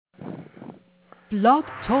Blog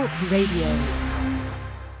Talk Radio.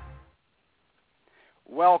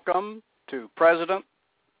 Welcome to President,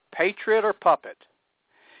 Patriot, or Puppet.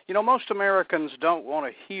 You know, most Americans don't want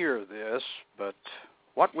to hear this, but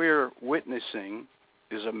what we're witnessing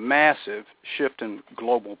is a massive shift in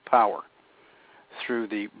global power. Through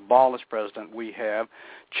the lawless president we have,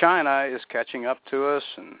 China is catching up to us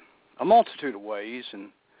in a multitude of ways, and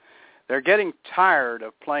they're getting tired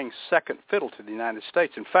of playing second fiddle to the United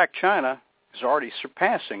States. In fact, China is already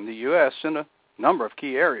surpassing the U.S. in a number of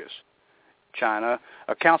key areas. China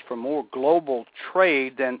accounts for more global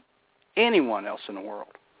trade than anyone else in the world.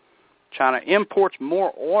 China imports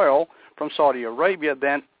more oil from Saudi Arabia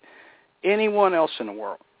than anyone else in the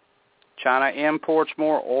world. China imports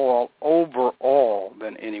more oil overall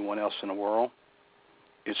than anyone else in the world.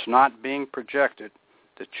 It's not being projected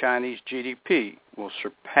that Chinese GDP will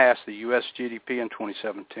surpass the U.S. GDP in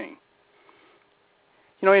 2017.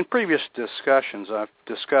 You know, in previous discussions, I've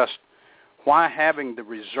discussed why having the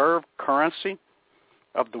reserve currency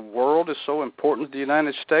of the world is so important to the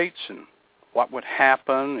United States and what would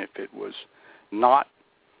happen if it was not.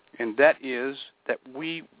 And that is that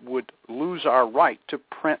we would lose our right to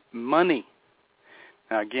print money.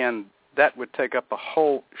 Now, again, that would take up a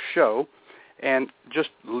whole show, and just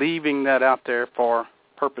leaving that out there for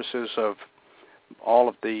purposes of all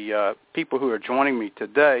of the people who are joining me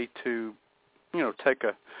today to, take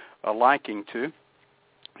a liking to.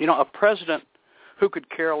 You know, a president who could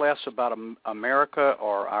care less about America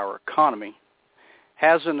or our economy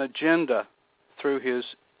has an agenda through his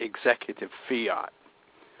executive fiat.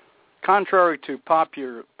 Contrary to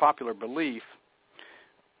popular belief,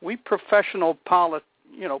 we professional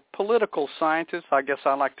political scientists, I guess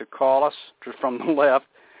I like to call us from the left,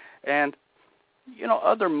 and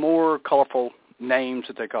other more colorful names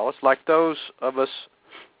that they call us, like those of us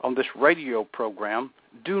on this radio program,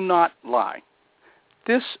 do not lie.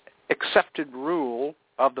 This accepted rule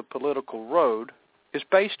of the political road is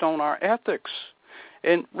based on our ethics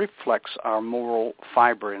and reflects our moral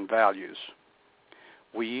fiber and values.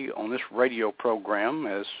 We, on this radio program,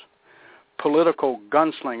 as political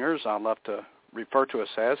gunslingers, I love to refer to us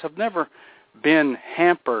as, have never been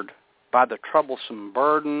hampered by the troublesome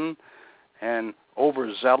burden and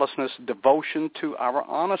overzealousness devotion to our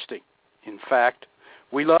honesty. In fact,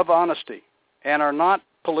 we love honesty and are not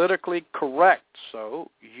politically correct,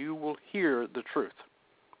 so you will hear the truth.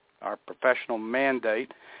 Our professional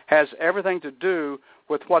mandate has everything to do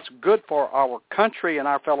with what's good for our country and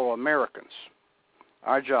our fellow Americans.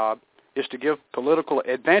 Our job is to give political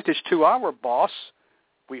advantage to our boss.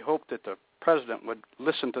 We hope that the president would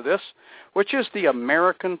listen to this, which is the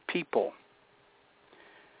American people.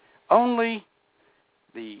 Only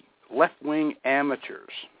the left-wing amateurs,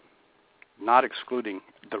 not excluding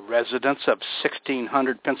the residents of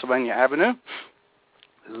 1600 Pennsylvania Avenue,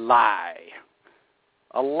 lie.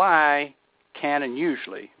 A lie can and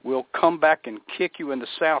usually will come back and kick you in the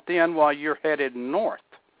south end while you're headed north.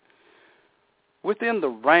 Within the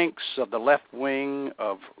ranks of the left wing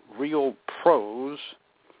of real pros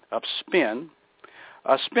of spin,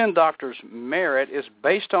 a spin doctor's merit is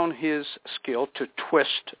based on his skill to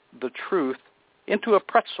twist the truth into a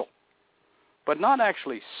pretzel, but not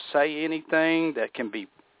actually say anything that can be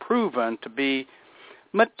proven to be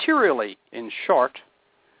materially. In short,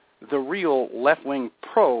 the real left-wing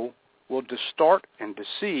pro will distort and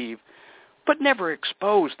deceive, but never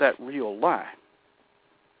expose that real lie.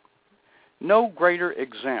 No greater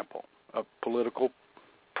example of political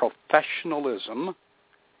professionalism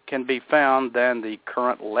can be found than the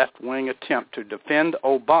current left-wing attempt to defend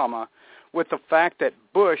Obama with the fact that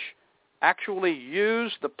Bush actually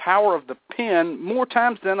used the power of the pen more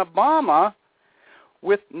times than Obama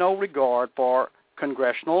with no regard for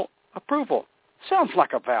congressional approval. Sounds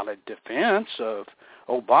like a valid defense of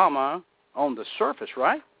Obama on the surface,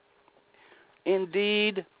 right?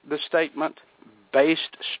 Indeed, the statement,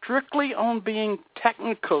 based strictly on being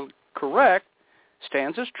technically correct,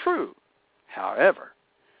 stands as true. However,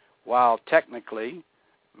 while technically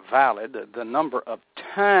valid, the number of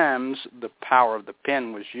times the power of the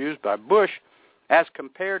pen was used by Bush as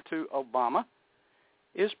compared to Obama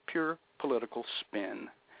is pure political spin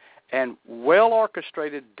and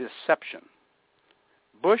well-orchestrated deception.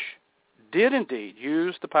 Bush did indeed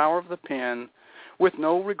use the power of the pen with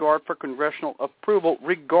no regard for congressional approval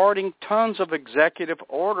regarding tons of executive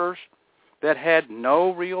orders that had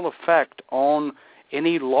no real effect on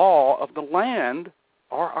any law of the land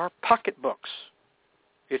or our pocketbooks.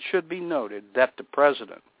 It should be noted that the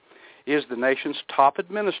president is the nation's top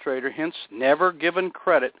administrator, hence never given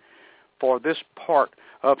credit for this part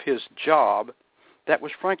of his job that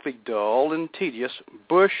was frankly dull and tedious.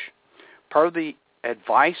 Bush, per the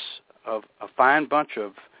advice of a fine bunch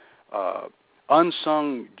of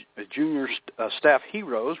unsung junior staff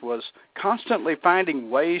heroes, was constantly finding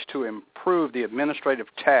ways to improve the administrative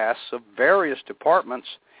tasks of various departments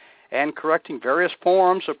and correcting various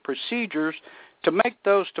forms of procedures to make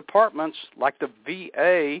those departments, like the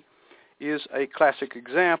VA is a classic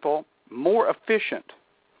example, more efficient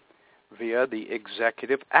via the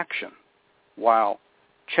executive action. While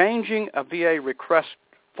changing a VA request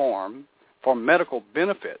form for medical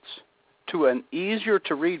benefits to an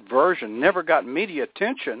easier-to-read version never got media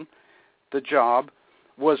attention, the job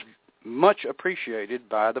was much appreciated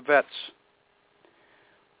by the vets.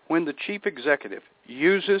 When the chief executive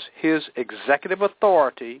uses his executive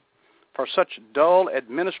authority for such dull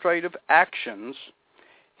administrative actions,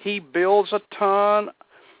 he builds a ton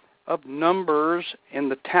of numbers in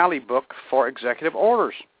the tally book for executive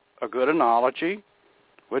orders. A good analogy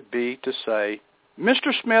would be to say,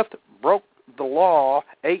 Mr. Smith broke the law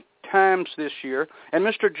 8 times this year, and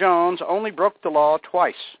Mr. Jones only broke the law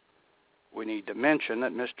twice. We need to mention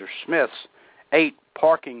that Mr. Smith's 8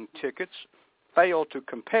 parking tickets fail to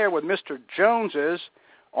compare with Mr. Jones's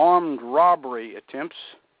armed robbery attempts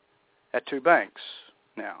at 2 banks.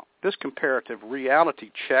 Now, this comparative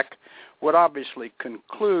reality check would obviously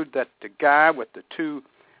conclude that the guy with the 2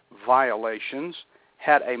 violations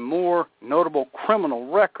had a more notable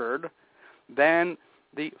criminal record than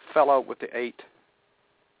the fellow with the 8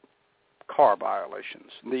 car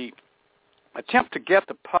violations. The attempt to get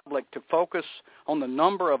the public to focus on the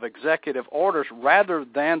number of executive orders rather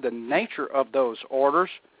than the nature of those orders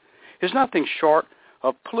is nothing short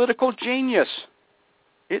of political genius.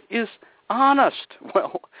 It is honest.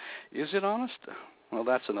 Well, is it honest? Well,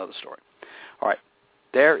 that's another story. All right.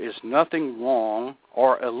 There is nothing wrong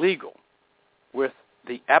or illegal with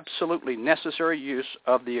the absolutely necessary use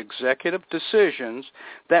of the executive decisions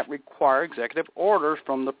that require executive orders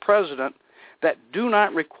from the president that do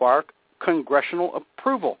not require congressional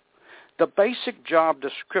approval. The basic job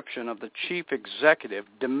description of the chief executive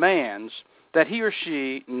demands that he or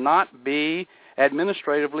she not be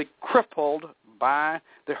administratively crippled by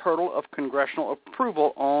the hurdle of congressional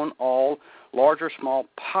approval on all large or small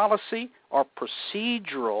policy or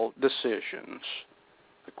procedural decisions.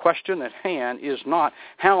 The question at hand is not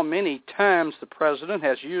how many times the president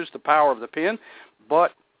has used the power of the pen,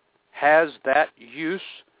 but has that use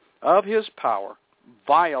of his power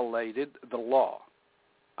violated the law?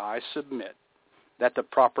 I submit that the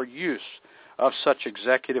proper use of such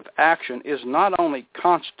executive action is not only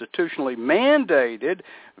constitutionally mandated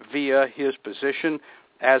via his position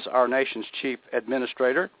as our nation's chief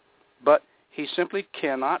administrator, but he simply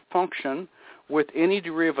cannot function with any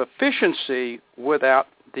degree of efficiency without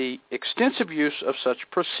the extensive use of such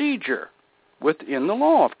procedure within the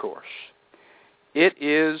law, of course. It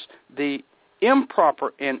is the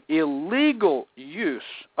improper and illegal use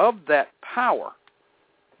of that power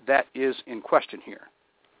that is in question here.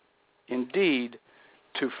 Indeed,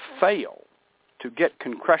 to fail to get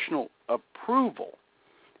congressional approval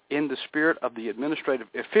in the spirit of the administrative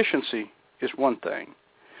efficiency is one thing,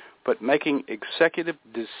 but making executive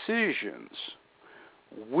decisions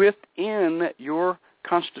within your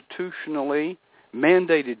constitutionally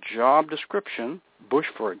mandated job description, Bush,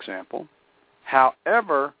 for example,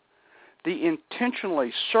 however, the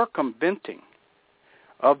intentionally circumventing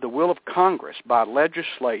of the will of Congress by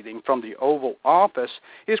legislating from the Oval Office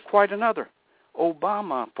is quite another.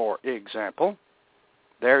 Obama, for example,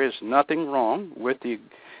 there is nothing wrong with the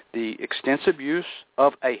extensive use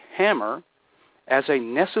of a hammer as a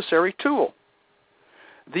necessary tool.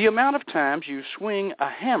 The amount of times you swing a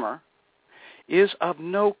hammer is of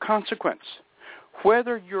no consequence.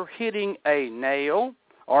 Whether you're hitting a nail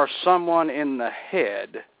or someone in the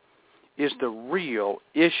head is the real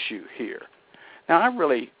issue here. Now, I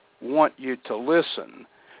really want you to listen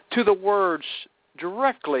to the words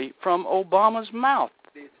directly from Obama's mouth.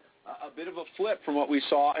 A bit of a flip from what we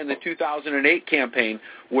saw in the 2008 campaign,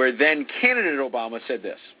 where then candidate Obama said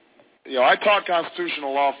this. You know, I taught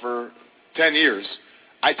constitutional law for 10 years.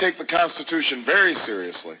 I take the Constitution very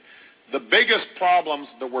seriously. The biggest problems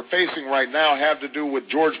that we're facing right now have to do with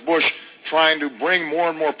George Bush trying to bring more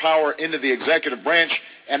and more power into the executive branch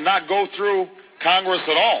and not go through Congress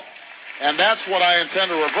at all. And that's what I intend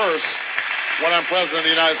to reverse when I'm President of the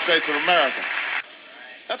United States of America.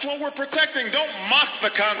 That's what we're protecting. Don't mock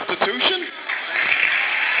the Constitution.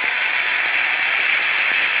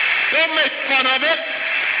 Don't make fun of it.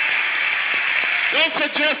 Don't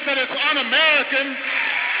suggest that it's un-American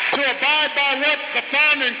to abide by what the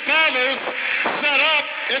founding fathers set up.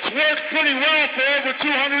 It's worked pretty well for over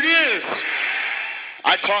 200 years.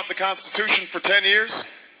 I taught the Constitution for 10 years.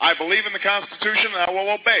 I believe in the Constitution, and I will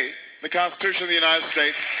obey the Constitution of the United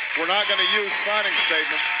States. We're not going to use signing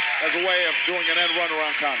statements as a way of doing an end run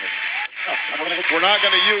around Congress. We're not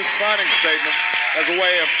going to use signing statements as a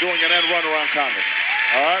way of doing an end run around Congress.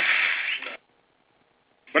 All right?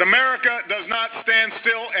 But America does not stand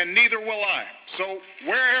still, and neither will I. So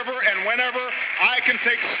wherever and whenever I can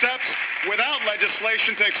take steps without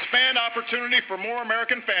legislation to expand opportunity for more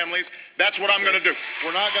American families, that's what I'm going to do.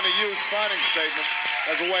 We're not going to use signing statements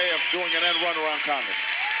as a way of doing an end run around Congress.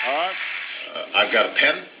 All right? I've got a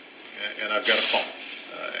pen, and I've got a phone.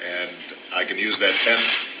 And I can use that pen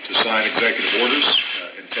to sign executive orders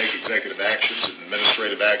and take executive actions and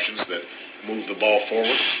administrative actions that move the ball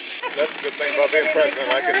forward. That's the good thing about being president.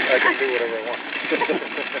 I can do whatever I want.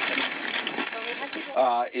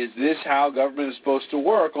 Is this how government is supposed to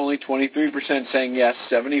work? Only 23% saying yes,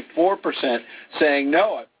 74% saying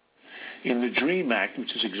no. In the DREAM Act,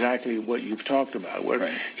 which is exactly what you've talked about,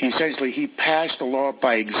 where he passed a law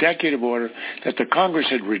by executive order that the Congress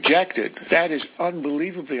had rejected. That is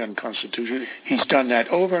unbelievably unconstitutional. He's done that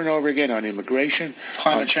over and over again on immigration,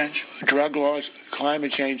 climate change, drug laws,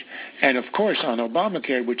 climate change, and of course on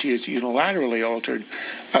Obamacare, which he has unilaterally altered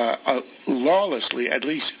lawlessly at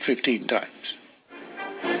least 15 times.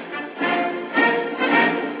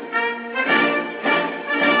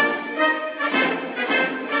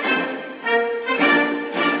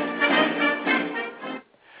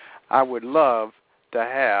 I would love to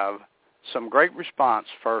have some great response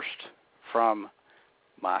first from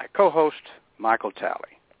my co-host, Michael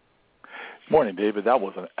Talley. Morning, David. That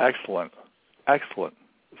was an excellent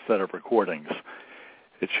set of recordings.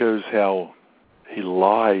 It shows how he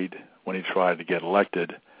lied when he tried to get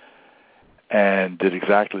elected and did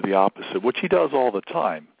exactly the opposite, which he does all the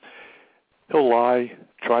time. He'll lie,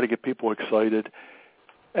 try to get people excited,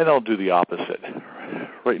 and he'll do the opposite.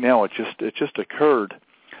 Right now, it just occurred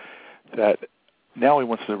that now he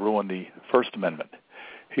wants to ruin the First Amendment.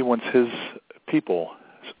 He wants his people,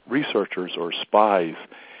 researchers or spies,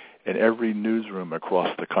 in every newsroom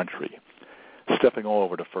across the country, stepping all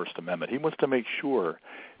over the First Amendment. He wants to make sure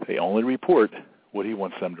they only report what he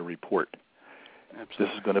wants them to report. Absolutely.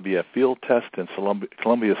 This is going to be a field test in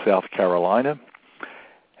Columbia, South Carolina,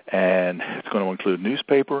 and it's going to include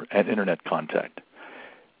newspaper and Internet contact.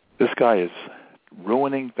 This guy is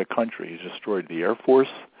ruining the country. He's destroyed the Air Force.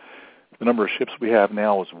 The number of ships we have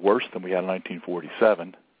now is worse than we had in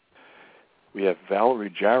 1947. We have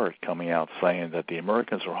Valerie Jarrett coming out saying that the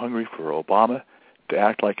Americans are hungry for Obama to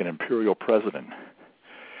act like an imperial president.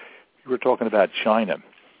 You were talking about China.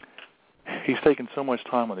 He's taken so much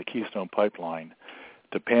time on the Keystone Pipeline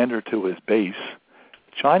to pander to his base.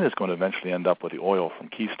 China's going to eventually end up with the oil from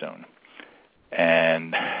Keystone.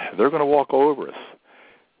 And they're going to walk all over us.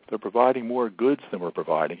 They're providing more goods than we're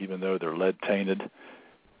providing, even though they're lead-tainted.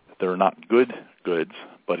 They're not good goods,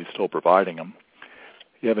 but he's still providing them.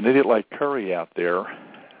 You have an idiot like Curry out there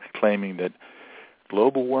claiming that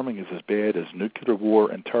global warming is as bad as nuclear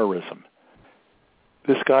war and terrorism.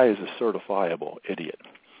 This guy is a certifiable idiot.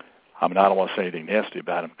 I mean, I don't want to say anything nasty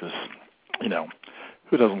about him because,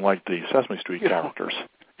 who doesn't like the Sesame Street characters?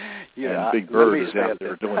 Yeah, and Big Bird is out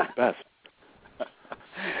there doing his best.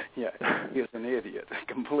 Yeah, he's an idiot,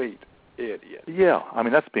 a complete idiot. Yeah, I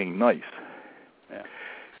mean, that's being nice. Yeah.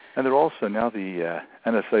 And they're also, now the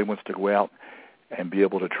NSA wants to go out and be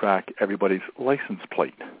able to track everybody's license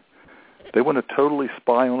plate. They want to totally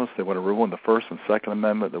spy on us. They want to ruin the First and Second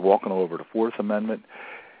Amendment. They're walking all over the Fourth Amendment.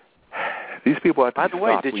 These people have to By the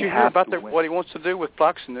way, stopped. did you hear about what he wants to do with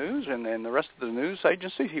Fox News and the rest of the news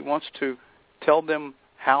agencies? He wants to tell them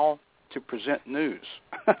how to present news.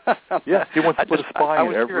 Yes, he wants to put a spy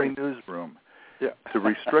in every newsroom to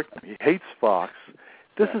restrict them. He hates Fox.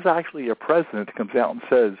 This is actually a president that comes out and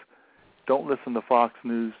says, don't listen to Fox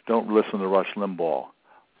News, don't listen to Rush Limbaugh.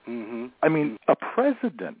 Mm-hmm. I mean, a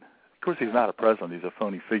president. Of course, he's not a president. He's a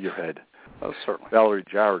phony figurehead. Oh, certainly. Valerie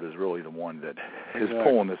Jarrett is really the one that is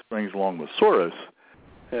pulling the strings along with Soros.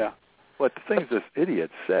 Yeah. But the things this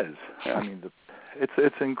idiot says, I mean,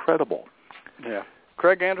 it's incredible. Yeah.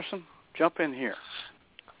 Craig Anderson, jump in here.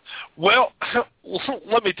 Well,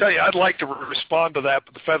 let me tell you, I'd like to respond to that,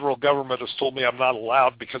 but the federal government has told me I'm not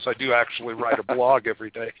allowed because I do actually write a blog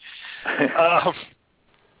every day. The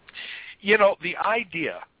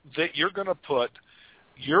idea that you're going to put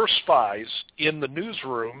your spies in the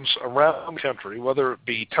newsrooms around the country, whether it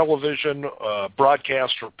be television,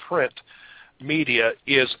 broadcast, or print media,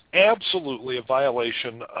 is absolutely a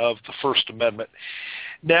violation of the First Amendment.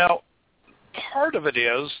 Now, part of it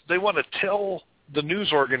is they want to tell the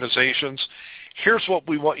news organizations, here's what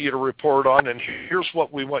we want you to report on, and here's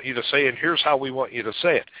what we want you to say, and here's how we want you to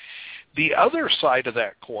say it. The other side of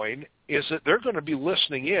that coin is that they're going to be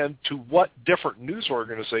listening in to what different news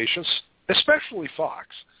organizations, especially Fox,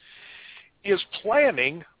 is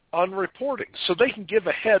planning on reporting. So they can give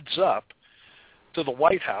a heads up to the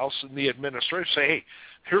White House and the administration, say, hey,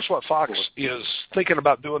 here's what Fox is thinking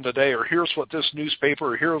about doing today, or here's what this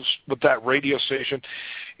newspaper, or here's what that radio station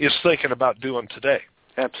is thinking about doing today.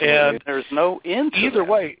 Absolutely. And there's no end to either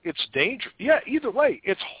way, it's dangerous. Yeah, either way,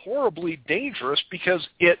 it's horribly dangerous because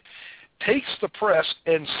it takes the press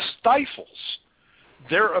and stifles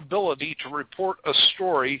their ability to report a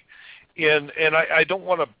story in, and I don't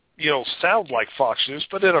want to, sound like Fox News,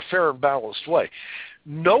 but in a fair and balanced way.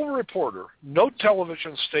 No reporter, no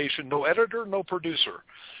television station, no editor, no producer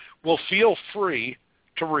will feel free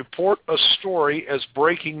to report a story as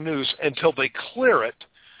breaking news until they clear it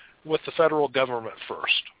with the federal government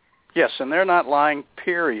first. Yes, and they're not lying,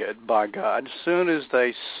 period, by God, as soon as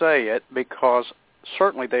they say it, because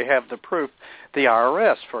certainly they have the proof. The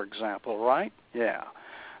IRS, for example, right? Yeah.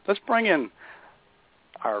 Let's bring in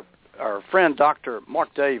our friend, Dr.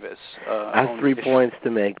 Mark Davis. I have 3 points to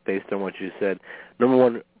make based on what you said. Number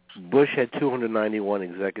one, Bush had 291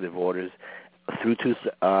 executive orders. Through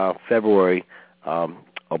February,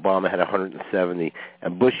 Obama had 170,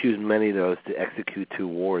 and Bush used many of those to execute 2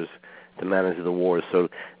 wars, to manage the wars. So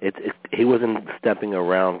he wasn't stepping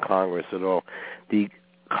around Congress at all. The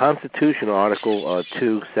Constitution, Article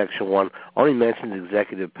 2, Section 1, only mentions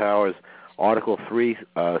executive powers. Article 3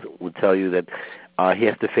 would tell you that he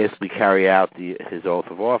has to faithfully carry out his oath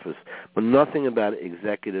of office, but nothing about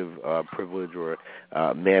executive privilege or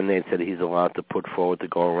mandates that he's allowed to put forward to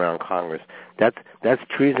go around Congress. That's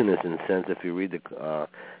treasonous in a sense if you read the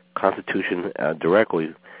Constitution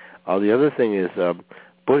directly. The other thing is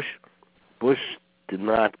Bush did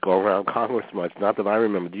not go around Congress much, not that I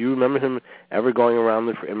remember. Do you remember him ever going around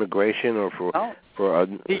there for immigration or for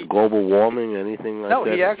global warming, anything like that?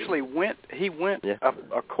 No, he actually went. He went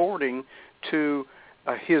according to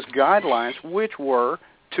his guidelines, which were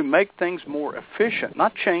to make things more efficient,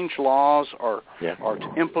 not change laws or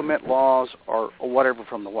to implement laws or whatever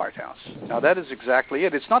from the White House. Now, that is exactly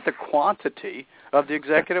it. It's not the quantity of the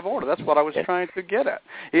executive order. That's what I was trying to get at.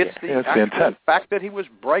 It's the actual fact that he was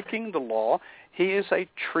breaking the law. He is a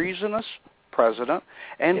treasonous president,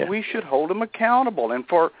 and we should hold him accountable. And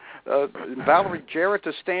for Valerie Jarrett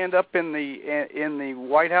to stand up in the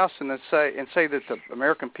White House and say that the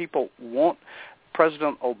American people want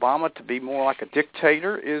President Obama to be more like a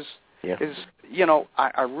dictator is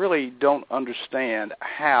I really don't understand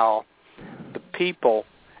how the people,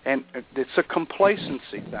 and it's a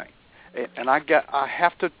complacency thing. And I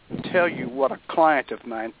have to tell you what a client of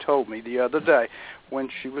mine told me the other day when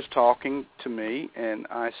she was talking to me, and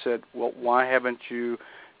I said, well, why did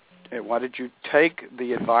you take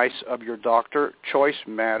the advice of your doctor? Choice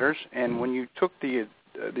matters. And when you took the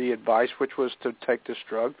advice, which was to take this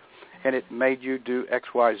drug, and it made you do X,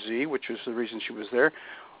 Y, Z, which is the reason she was there,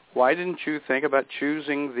 why didn't you think about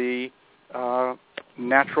choosing the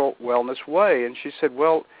natural wellness way? And she said,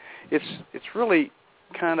 well, it's really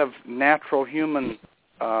kind of natural human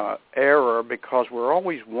error because we're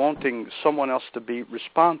always wanting someone else to be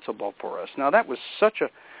responsible for us. Now, that was such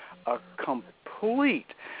a complete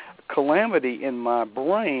calamity in my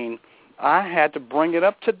brain, I had to bring it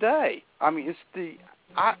up today. I mean, it's the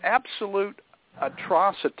absolute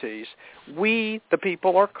atrocities we, the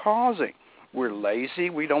people, are causing. We're lazy.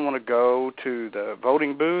 We don't want to go to the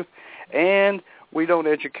voting booth, and we don't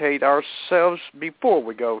educate ourselves before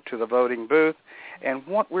we go to the voting booth. And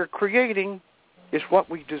what we're creating is what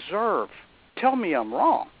we deserve. Tell me I'm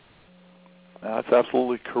wrong. That's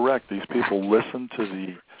absolutely correct. These people listen to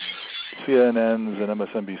the CNNs and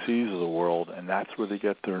MSNBCs of the world, and that's where they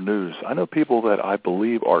get their news. I know people that I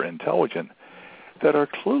believe are intelligent that are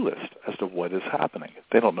clueless as to what is happening.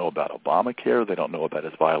 They don't know about Obamacare. They don't know about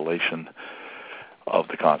its violation of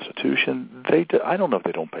the Constitution. I don't know if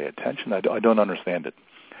they don't pay attention. I don't understand it.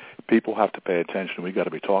 People have to pay attention. We've got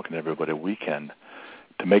to be talking to everybody we can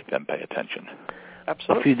to make them pay attention.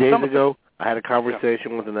 Absolutely. A few days ago, I had a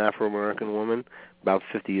conversation with an Afro-American woman, about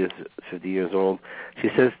 50 years old. She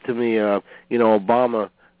says to me, Obama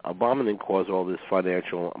didn't cause all this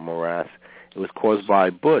financial morass. It was caused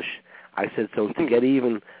by Bush. I said, so to get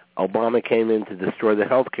even, Obama came in to destroy the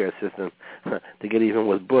healthcare system to get even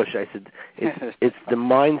with Bush. I said, it's the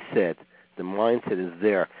mindset. The mindset is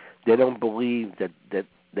there. They don't believe that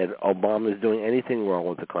Obama is doing anything wrong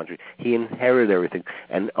with the country. He inherited everything.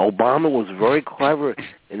 And Obama was very clever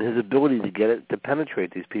in his ability to get it to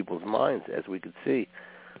penetrate these people's minds, as we could see.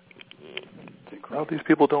 Well, these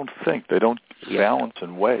people don't think. They don't balance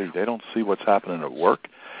and weigh. They don't see what's happening at work.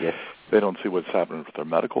 Yes. They don't see what's happening with their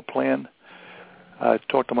medical plan. I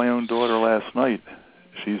talked to my own daughter last night.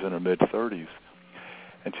 She's in her mid-30s,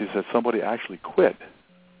 and she said somebody actually quit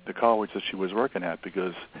the college that she was working at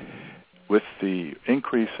because with the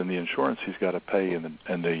increase in the insurance he's got to pay and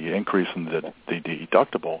the increase in the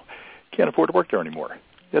deductible, can't afford to work there anymore.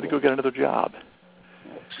 He had to go get another job.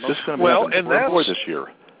 This is going to be happening more this year.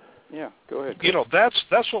 Yeah, go ahead. You know,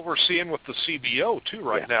 that's what we're seeing with the CBO too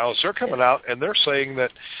right now. Is they're coming out and they're saying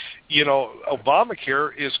that, you know,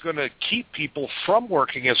 Obamacare is going to keep people from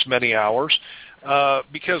working as many hours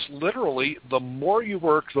because literally the more you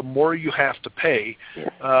work, the more you have to pay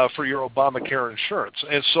for your Obamacare insurance.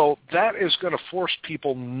 And so that is going to force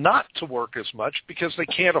people not to work as much because they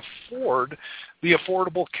can't afford the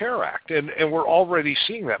Affordable Care Act. And we're already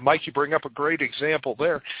seeing that. Mike, you bring up a great example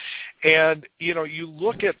there. And, you know, you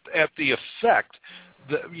look at the effect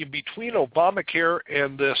between Obamacare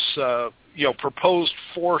and this, you know, proposed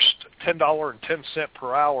forced $10.10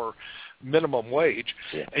 per hour minimum wage,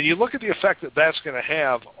 and you look at the effect that that's going to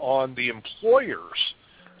have on the employers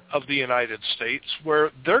of the United States,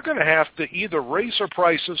 where they're going to have to either raise their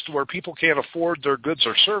prices to where people can't afford their goods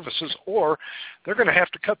or services, or they're going to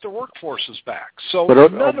have to cut their workforces back. So, but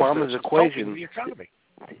none Obama's of this equation, is helping the economy.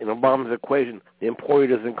 In Obama's equation, the employer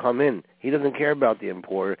doesn't come in. He doesn't care about the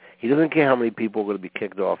employer. He doesn't care how many people are going to be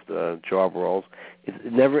kicked off the job roles.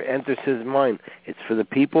 It never enters his mind. It's for the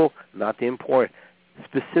people, not the employer.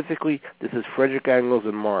 Specifically, this is Frederick Engels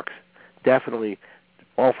and Marx. Definitely,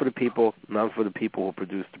 all for the people, none for the people who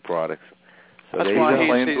produce the products. So that's why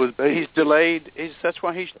he's delayed. That's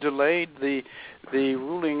why he's delayed the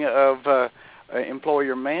ruling of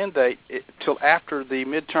employer mandate till after the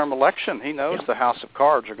midterm election. He knows the house of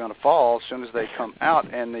cards are going to fall as soon as they come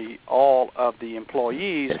out, and all of the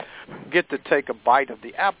employees get to take a bite of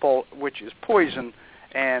the apple, which is poison,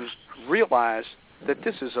 and realize that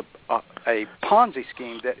this is a Ponzi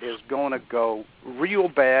scheme that is going to go real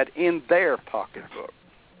bad in their pocketbook.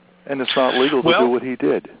 And it's not legal to do what he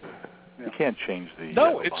did. You can't change the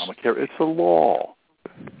Obamacare. It's a law.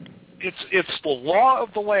 It's the law of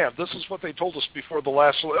the land. This is what they told us before the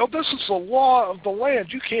last. Oh, this is the law of the land.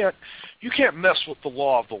 You can't mess with the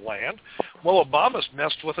law of the land. Well, Obama's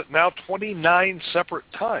messed with it now 29 separate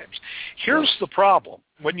times. Here's the problem.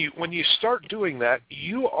 When you start doing that,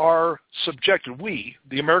 you are subjected. We,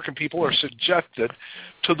 the American people, are subjected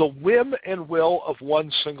to the whim and will of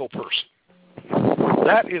one single person.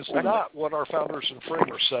 That is not what our founders and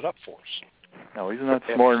framers set up for us. No, he's not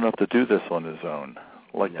smart enough to do this on his own.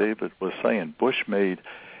 Like David was saying, Bush made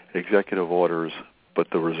executive orders, but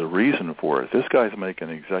there was a reason for it. This guy's making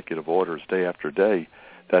executive orders day after day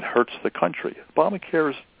that hurts the country.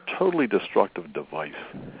 Obamacare is a totally destructive device.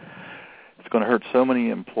 It's going to hurt so many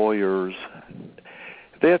employers.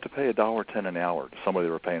 If they have to pay $1.10 an hour to somebody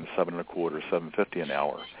they were paying $7.25, $7.50 an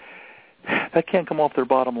hour, that can't come off their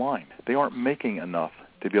bottom line. They aren't making enough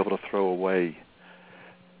to be able to throw away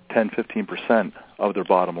 10-15% of their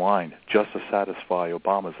bottom line just to satisfy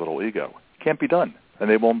Obama's little ego. Can't be done, and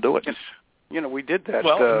they won't do it. You know, we did that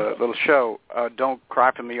little show, Don't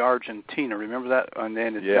Cry for Me Argentina. Remember that? And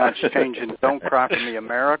then it's changing Don't Cry for Me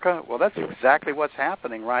America. Well, that's exactly what's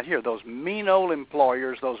happening right here. Those mean old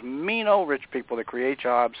employers, those mean old rich people that create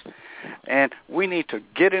jobs, and we need to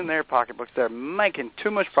get in their pocketbooks. They're making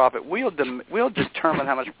too much profit. We'll determine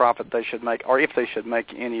how much profit they should make, or if they should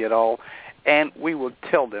make any at all, and we will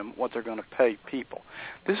tell them what they're going to pay people.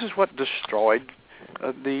 This is what destroyed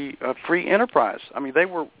the free enterprise. I mean, they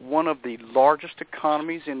were one of the largest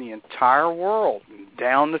economies in the entire world.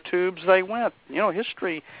 Down the tubes they went. You know,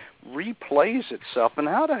 history replays itself, and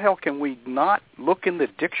how the hell can we not look in the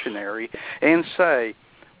dictionary and say,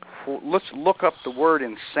 let's look up the word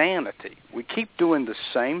insanity? We keep doing the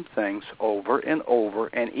same things over and over,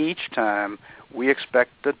 and each time we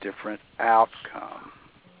expect a different outcome.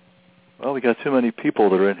 Well, we got too many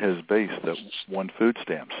people that are in his base that want food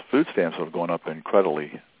stamps. Food stamps have gone up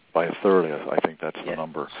incredibly by a third, I think that's the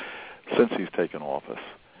number, since he's taken office.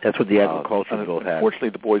 That's what the agriculture bill had. Unfortunately,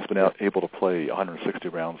 the boy's been able to play 160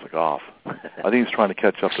 rounds of golf. I think he's trying to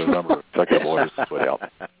catch up to the number of executive orders he's put out.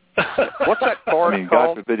 What's that card called?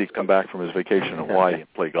 God forbid he come back from his vacation in Hawaii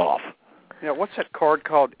and play golf. Yeah, what's that card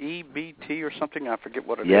called? EBT or something? I forget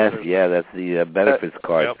what it is. Yes, that's the benefits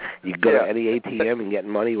card. You go to any ATM and get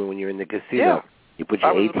money when you're in the casino. Yeah. You put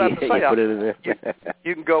your ATM, you put it in there.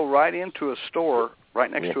 You can go right into a store, right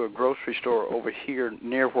next to a grocery store over here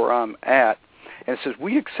near where I'm at, and it says,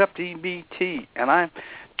 we accept EBT. And I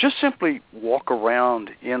just simply walk around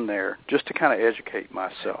in there just to kind of educate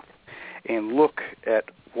myself and look at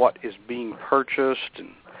what is being purchased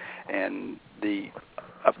and the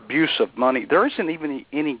abuse of money. There isn't even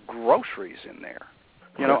any groceries in there.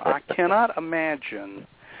 You know, I cannot imagine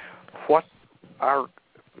what our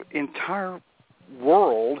entire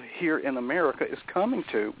world here in America is coming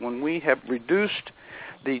to when we have reduced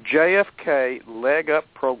the JFK leg up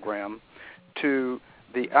program to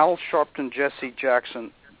the Al Sharpton, Jesse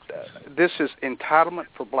Jackson. This is entitlement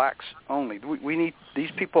for blacks only. We need,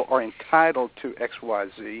 these people are entitled to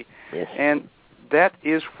XYZ, yes. And that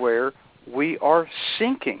is where we are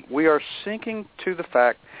sinking. We are sinking to the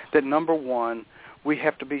fact that, number one, we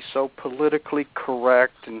have to be so politically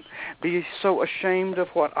correct and be so ashamed of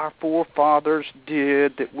what our forefathers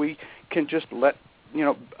did that we can just let, you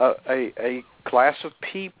know, a class of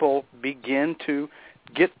people begin to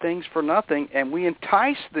get things for nothing, and we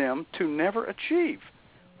entice them to never achieve.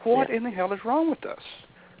 What in the hell is wrong with us?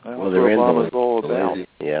 Well, they're Obama's all about.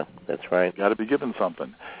 Yeah, that's right. Got to be given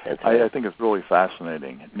something. Right. I think it's really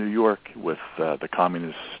fascinating. New York with the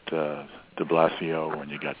communist de Blasio,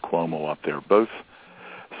 and you got Cuomo up there, both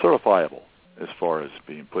certifiable as far as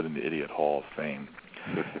being put in the Idiot Hall of Fame.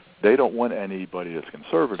 They don't want anybody that's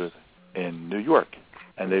conservative in New York,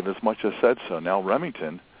 and they've as much as said so. Now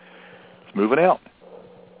Remington is moving out.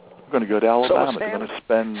 We're going to go to Alabama. They're going to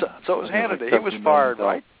spend... So was Hannity. He was fired,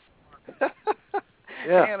 right?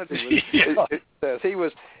 Yeah. Hannity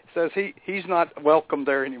says he's not welcome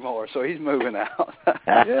there anymore, so he's moving out.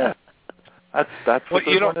 Yeah. That's what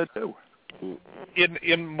they're going to do.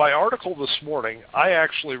 In my article this morning, I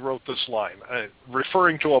actually wrote this line,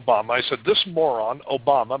 referring to Obama. I said, this moron,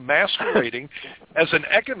 Obama, masquerading as an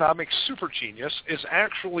economic super genius, is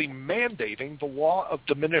actually mandating the law of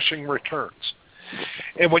diminishing returns.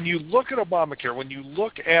 And when you look at Obamacare, when you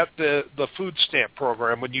look at the food stamp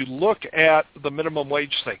program, when you look at the minimum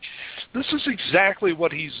wage thing, this is exactly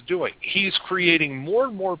what he's doing. He's creating more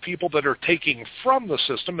and more people that are taking from the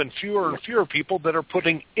system and fewer people that are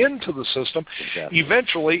putting into the system. Exactly.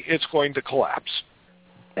 Eventually, it's going to collapse.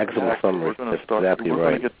 Excellent summary. We're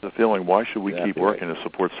going to get the feeling, why should we keep working to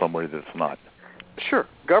support somebody that's not? Sure.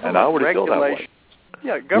 Government regulation.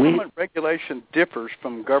 Yeah, government regulation differs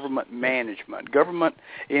from government management. Government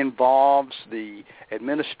involves the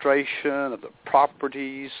administration of the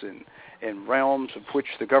properties and realms of which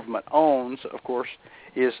the government owns, of course,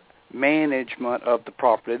 is management of the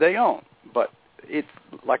property they own. But it's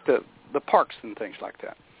like the parks and things like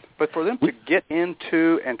that. But for them to get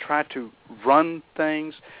into and try to run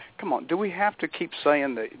things, come on, do we have to keep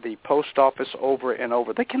saying the post office over and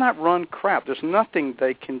over? They cannot run crap. There's nothing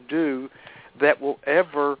they can do that will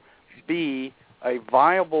ever be a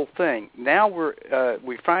viable thing. Now we're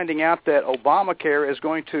finding out that Obamacare is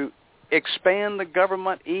going to expand the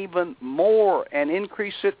government even more and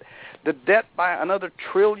increase the debt by another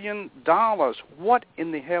 $1 trillion. What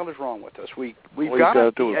in the hell is wrong with us? We've got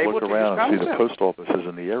to be able to look around and see the post offices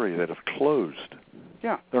in the area that have closed.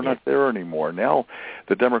 Yeah, they're not there anymore. Now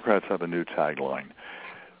the Democrats have a new tagline.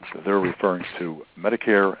 They're referring to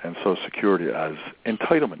Medicare and Social Security as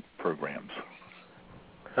entitlement programs.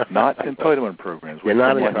 Not entitlement programs. They're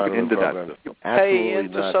not entitlement programs. You pay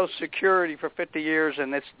into Social Security for 50 years,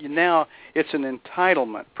 and now it's an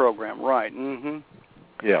entitlement program, right? Mm-hmm.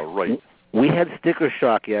 Yeah, right. We had sticker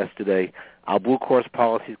shock yesterday. Our Blue Cross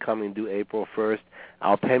policy is coming due April 1st.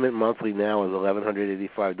 Our payment monthly now is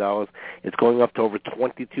 $1,185. It's going up to over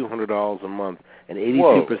 $2,200 a month, an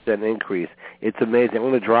 82% increase. It's amazing. I'm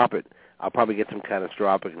going to drop it. I'll probably get some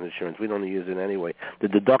catastrophic insurance. We don't use it anyway. The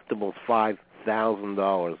deductible is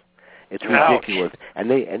 $5,000. It's ridiculous. And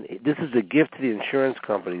this is a gift to the insurance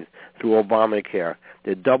companies through Obamacare.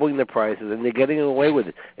 They're doubling the prices, and they're getting away with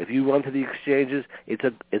it. If you run to the exchanges,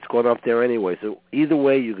 it's going up there anyway. So either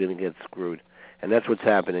way, you're going to get screwed. And that's what's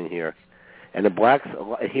happening here. And the blacks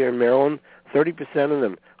here in Maryland, 30% of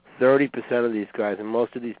them, 30% of these guys, and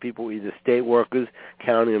most of these people are either state workers,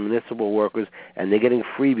 county and municipal workers, and they're getting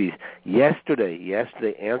freebies. Yesterday,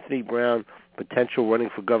 Anthony Brown, potential running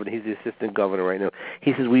for governor, he's the assistant governor right now,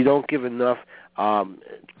 he says we don't give enough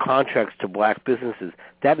contracts to black businesses.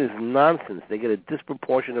 That is nonsense. They get a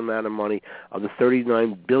disproportionate amount of money of the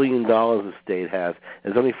 $39 billion the state has.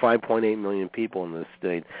 There's only 5.8 million people in this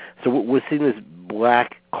state. So we're seeing this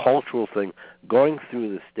black cultural thing going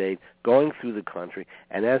through the state, going through the country,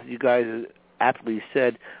 and as you guys aptly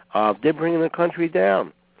said, they're bringing the country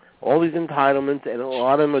down. All these entitlements, and a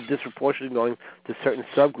lot of them are disproportionately going to certain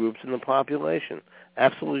subgroups in the population.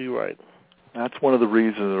 Absolutely right. That's one of the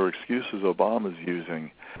reasons or excuses Obama's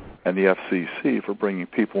using and the FCC for bringing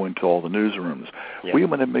people into all the newsrooms. Yeah. We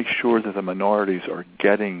want to make sure that the minorities are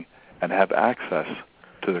getting and have access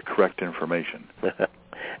to the correct information.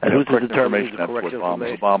 And who's to determine the that's correct what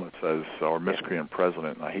information? Obama says, or miscreant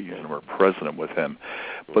president, and I hate using the word president with him,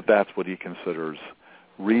 but that's what he considers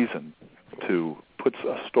reason to put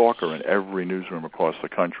a stalker in every newsroom across the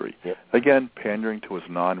country. Yep. Again, pandering to his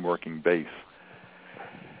non-working base.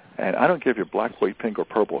 And I don't care if you're black, white, pink, or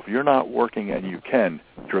purple. If you're not working and you can,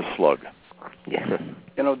 you're a slug. Yeah.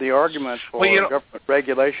 You know, the argument for government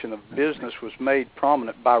regulation of business was made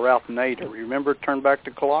prominent by Ralph Nader. Remember Turn Back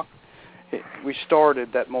the Clock? We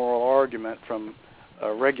started that moral argument from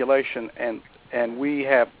regulation, and we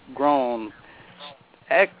have grown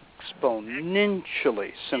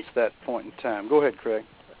exponentially since that point in time. Go ahead, Craig.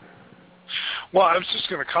 Well, I was just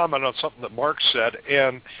going to comment on something that Mark said,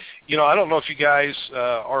 and I don't know if you guys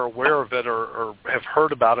are aware of it or have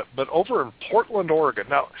heard about it, but over in Portland, Oregon.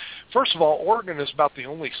 Now, first of all, Oregon is about the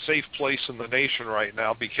only safe place in the nation right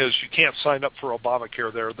now because you can't sign up for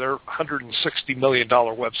Obamacare there. Their $160 million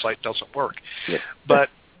website doesn't work. Yeah. But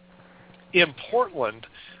in Portland,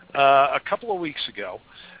 a couple of weeks ago,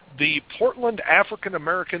 the Portland African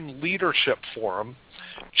American Leadership Forum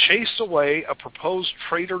chased away a proposed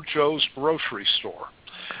Trader Joe's grocery store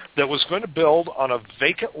that was going to build on a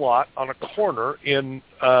vacant lot on a corner in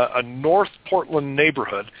a North Portland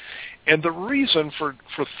neighborhood. And the reason for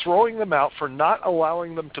throwing them out, for not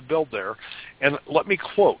allowing them to build there, and let me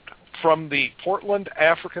quote from the Portland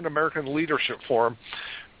African American Leadership Forum,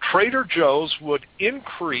 Trader Joe's would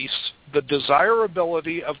increase the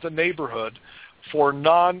desirability of the neighborhood for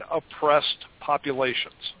non-oppressed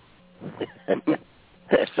populations.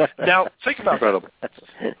 Now, think about that.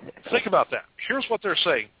 Think about that. Here's what they're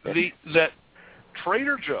saying. That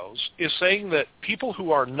Trader Joe's is saying that people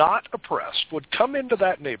who are not oppressed would come into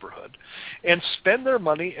that neighborhood and spend their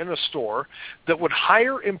money in a store that would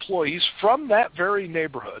hire employees from that very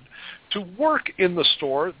neighborhood to work in the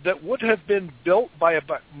store that would have been built by a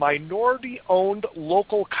minority-owned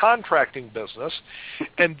local contracting business,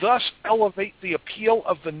 and thus elevate the appeal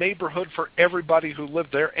of the neighborhood for everybody who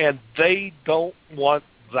lived there, and they don't want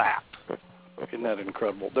that. Isn't that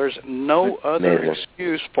incredible? There's no other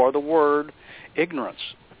excuse for the word ignorance.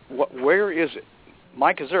 Where is it?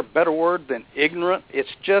 Mike, is there a better word than ignorant? It's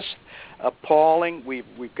just appalling. We've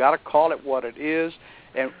got to call it what it is.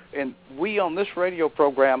 And we on this radio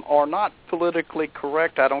program are not politically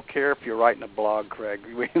correct. I don't care if you're writing a blog, Craig.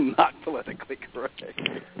 We're not politically correct.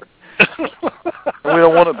 We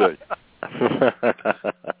don't want to be.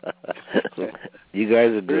 You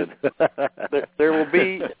guys are good. There will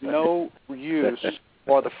be no use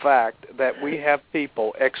for the fact that we have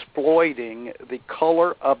people exploiting the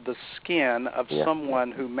color of the skin of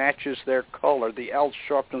someone who matches their color. The Al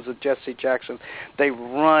Sharptons and Jesse Jacksons, they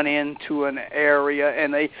run into an area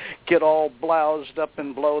and they get all bloused up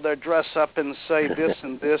and blow their dress up and say this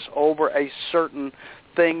and this over a certain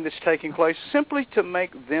thing that's taking place simply to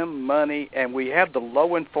make them money, and we have the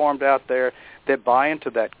low-informed out there that buy into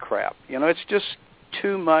that crap. It's just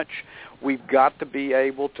too much. We've got to be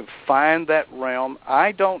able to find that realm.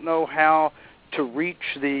 I don't know how to reach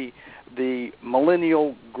the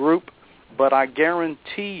millennial group, but I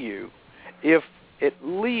guarantee you, if at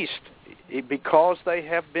least because they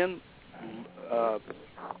have been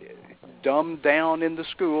dumbed down in the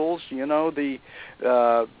schools, the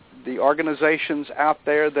organizations out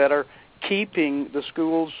there that are keeping the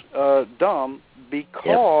schools dumb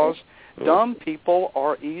because dumb people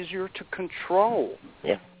are easier to control.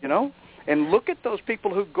 Yeah. And look at those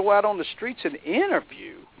people who go out on the streets and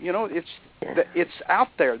interview. It's out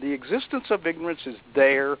there. The existence of ignorance is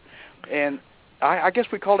there, and I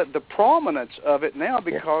guess we call it the prominence of it now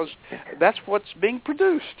because that's what's being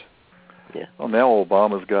produced. Yeah. Well, now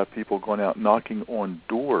Obama's got people going out knocking on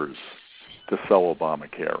doors to sell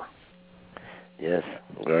Obamacare. Yes,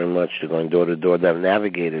 very much. They're going door to door. They have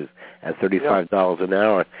navigators at $35 an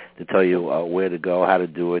hour to tell you where to go, how to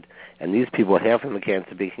do it. And these people, half of them can't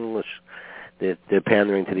speak English. They're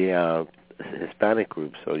pandering to the Hispanic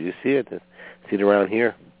group. So you see it around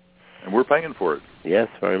here. And we're paying for it. Yes,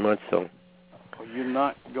 very much so. Well, you're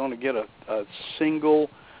not going to get a single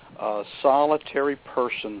solitary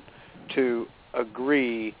person to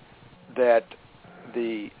agree that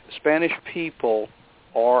the Spanish people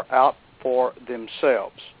are out for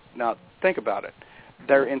themselves. Now, think about it.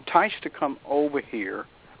 They're enticed to come over here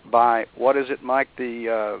by, what is it, Mike,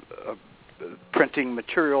 the printing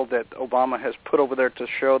material that Obama has put over there to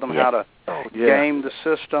show them how to game the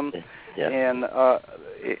system and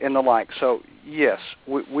the like. So, yes,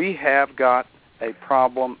 we have got a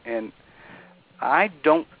problem, and I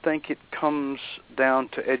don't think it comes down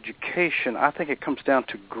to education. I think it comes down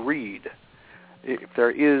to greed. If there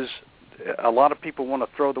is, a lot of people want to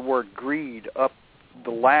throw the word greed up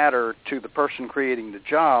the ladder to the person creating the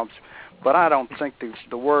jobs, but I don't think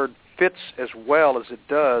the word fits as well as it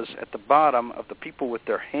does at the bottom of the people with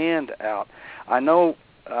their hand out. I know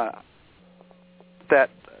that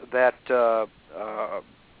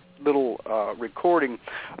little recording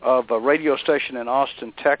of a radio station in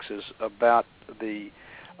Austin, Texas, about the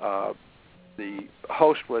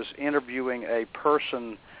host was interviewing a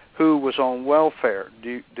person who was on welfare.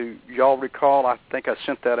 Do y'all recall? I think I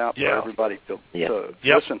sent that out for everybody to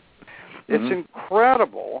listen. It's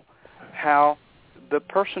incredible how the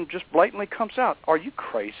person just blatantly comes out. Are you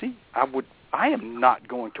crazy? I am not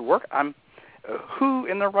going to work. Who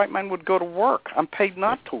in their right mind would go to work? I'm paid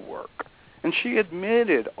not to work. And she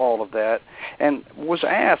admitted all of that and was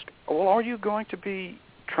asked, well, are you going to be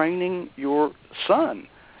training your son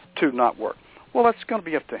to not work? Well, that's going to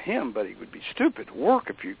be up to him, but he would be stupid to work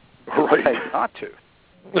if you paid not to.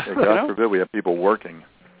 Yeah, God forbid we have people working.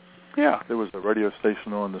 Yeah. There was a radio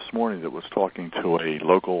station on this morning that was talking to a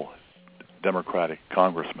local Democratic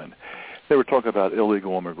congressman. They were talking about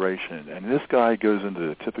illegal immigration, and this guy goes into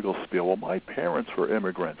the typical spiel, well, my parents were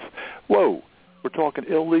immigrants. Whoa. We're talking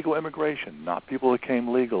illegal immigration, not people that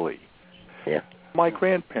came legally. Yeah. My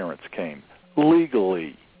grandparents came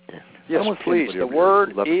legally. Yes, please. The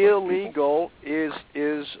word illegal is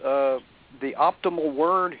the optimal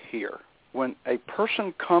word here. When a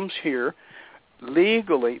person comes here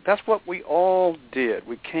legally, that's what we all did.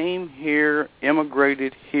 We came here,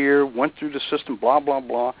 immigrated here, went through the system, blah, blah,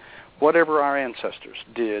 blah, whatever our ancestors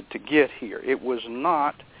did to get here. It was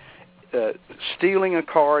not stealing a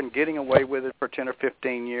car and getting away with it for 10 or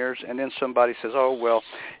 15 years, and then somebody says, oh, well,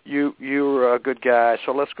 you're a good guy,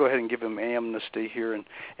 so let's go ahead and give him amnesty here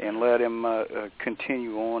and let him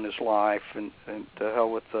continue on his life and to hell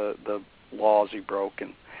with the laws he broke.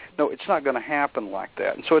 And no, it's not going to happen like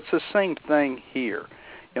that. And so it's the same thing here.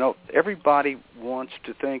 You know, everybody wants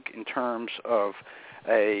to think in terms of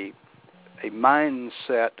a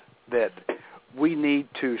mindset that we need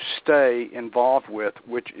to stay involved with,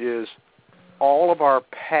 which is all of our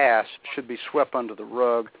past should be swept under the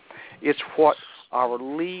rug. It's what our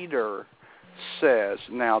leader says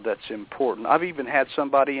now that's important. I've even had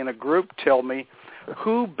somebody in a group tell me,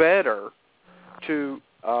 who better to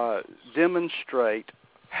demonstrate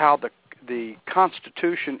how the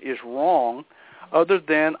Constitution is wrong other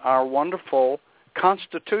than our wonderful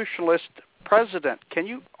constitutionalist president.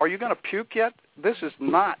 Are you going to puke yet? This is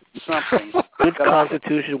not something good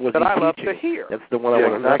Constitution was that I love to hear. That's the one I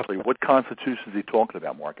want to know. Exactly. What Constitution is he talking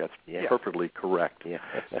about, Mark? That's perfectly correct. Yeah.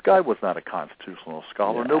 This guy was not a constitutional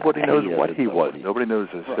scholar. Nobody knows what he was. Nobody knows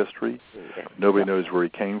his history. Nobody knows where he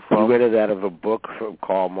came from. You read it out of a book from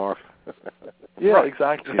Karl Marx. Yeah,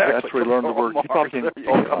 exactly. That's where he learned the word.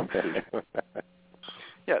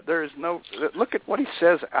 Yeah, there is no. Look at what he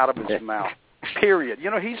says out of his mouth. Period.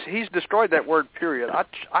 You know, he's destroyed that word. Period. I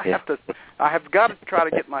have got to try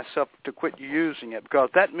to get myself to quit using it, because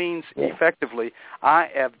that means effectively I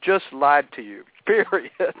have just lied to you.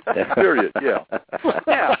 Period. Period. Yeah.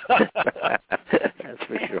 Yeah. That's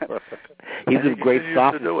for sure. He's a great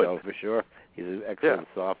sophist, though, for sure. He's an excellent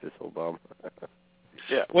sophist, Obama.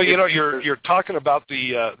 Yeah. Well, you know, you're talking about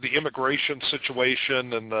the immigration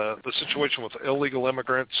situation and the situation with illegal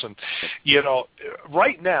immigrants, and you know,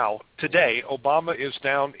 right now, today, Obama is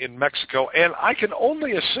down in Mexico, and I can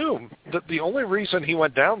only assume that the only reason he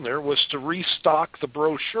went down there was to restock the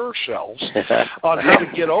brochure shelves on how to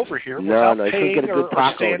get over here without paying get a good taco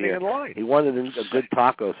or standing here. in line. He wanted a good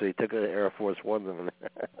taco, so he took an Air Force One.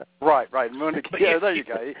 Right. Yeah, there you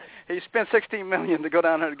go. He spent $16 million to go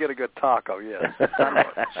down there to get a good taco. Yeah.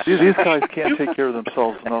 These guys can't take care of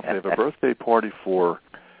themselves enough. They have a birthday party for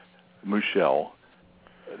Michelle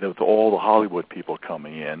with all the Hollywood people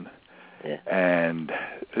coming in, and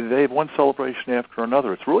they have one celebration after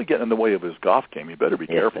another. It's really getting in the way of his golf game. You better be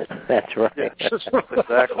careful. That's right. Yeah.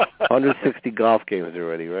 Exactly. 160 golf games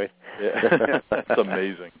already, right? Yeah. That's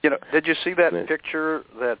amazing. You know, did you see that picture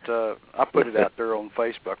that I put it out there on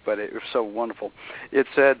Facebook, but it was so wonderful. It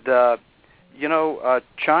said,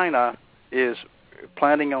 China is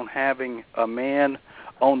planning on having a man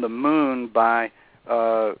on the moon by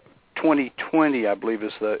 2020, I believe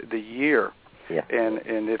is the year. Yeah. And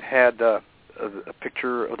it had a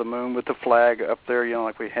picture of the moon with the flag up there, you know,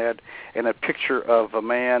 like we had, and a picture of a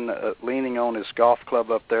man leaning on his golf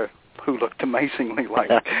club up there who looked amazingly like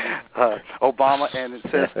Obama, and it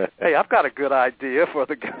says, hey, I've got a good idea for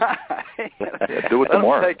the guy. Do it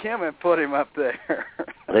tomorrow. Let's take him and put him up there.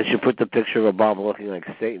 They should put the picture of Obama looking like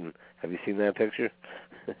Satan. Have you seen that picture?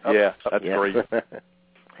 Yeah, that's great.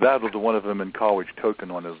 That was one of them in college token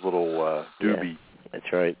on his little doobie.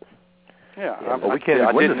 That's right. Yeah, we can't.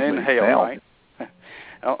 I didn't inhale, now. right?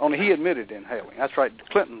 Only he admitted inhaling. That's right.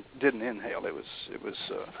 Clinton didn't inhale. It was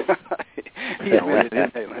he admitted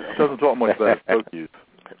inhaling. Doesn't talk much about smoke use.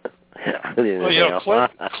 Well,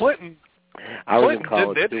 Clinton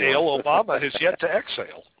didn't inhale. Obama has yet to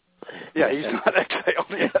exhale. Yeah, he's not exhaled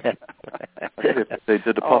yet. They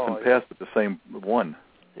did the puff and pass with the same one.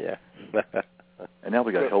 Yeah. And now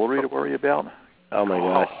we got Hillary to worry about. Oh my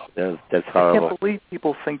gosh, that's horrible. I can't believe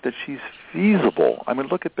people think that she's feasible. I mean,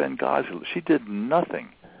 look at Benghazi. She did nothing.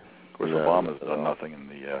 Of course, Obama's done nothing in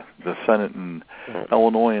the Senate in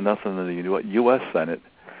Illinois and nothing in the U.S. Senate.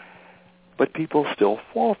 But people still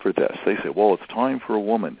fall for this. They say, well, it's time for a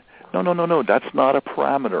woman. No. That's not a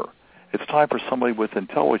parameter. It's time for somebody with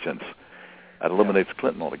intelligence. That eliminates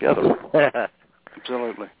Clinton altogether.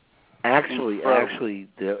 Absolutely. Actually,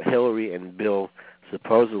 Hillary and Bill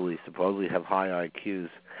supposedly have high IQs.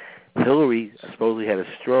 Hillary supposedly had a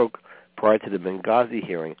stroke prior to the Benghazi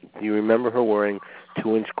hearing. Do you remember her wearing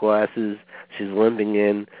 2-inch glasses? She's limping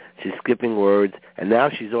in. She's skipping words. And now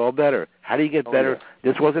she's all better. How do you get better?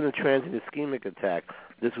 Yeah. This wasn't a transient ischemic attack.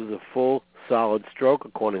 This was a full, solid stroke,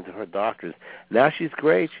 according to her doctors. Now she's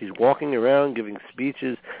great. She's walking around giving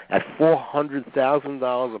speeches at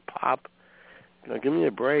 $400,000 a pop. Give me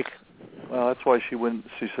a break. Well, that's why she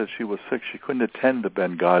said she was sick. She couldn't attend the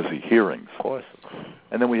Benghazi hearings. Of course.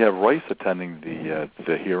 And then we have Rice attending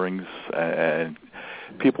the hearings, and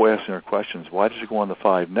people asking her questions. Why did she go on the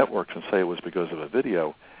 5 networks and say it was because of a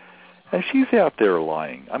video? And she's out there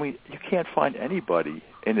lying. I mean, you can't find anybody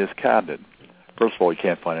in his cabinet. First of all, you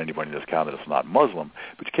can't find anybody in his cabinet that's not Muslim,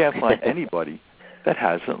 but you can't find anybody that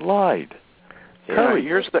hasn't lied.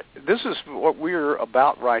 This is what we're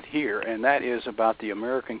about right here, and that is about the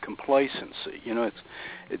American complacency.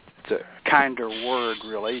 It's a kinder word,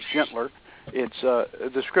 really, gentler. It's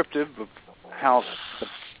descriptive of how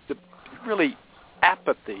the really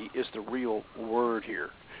apathy is the real word here.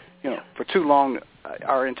 For too long,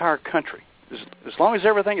 our entire country, as long as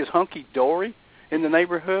everything is hunky-dory in the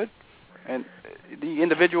neighborhood, and the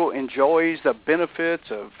individual enjoys the benefits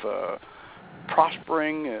of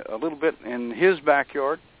prospering a little bit in his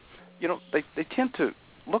backyard, they tend to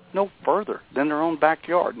look no further than their own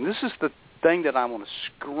backyard. And this is the thing that I want to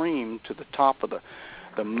scream to the top of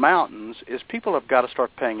the mountains is people have got to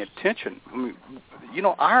start paying attention. I mean,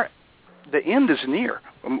 the end is near.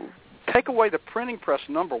 Take away the printing press,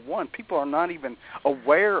 number one. People are not even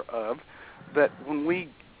aware of that when we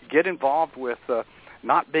get involved with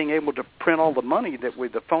not being able to print all the money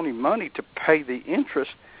the phony money to pay the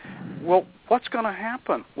interest. Well, what's going to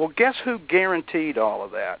happen? Well, guess who guaranteed all of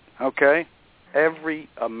that, okay? Every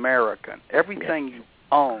American. Everything you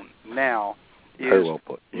own now is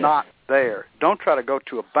not there. Don't try to go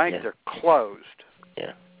to a bank. They're closed.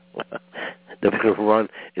 Yeah. They're going to run.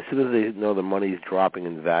 As soon as they know the money's dropping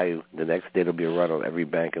in value, the next day there'll be a run on every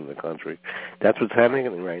bank in the country. That's what's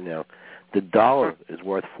happening right now. The dollar is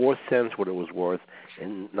worth 4 cents what it was worth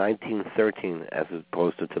in 1913 as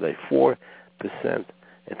opposed to today. 4%.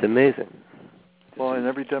 It's amazing. Well, and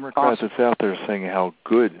every Democrat that's out there saying how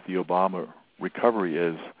good the Obama recovery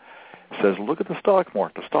is says, look at the stock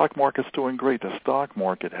market. The stock market's doing great. The stock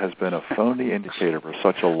market has been a phony indicator for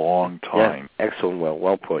such a long time. Yeah, excellent.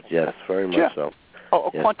 Well put. Yes, very much so.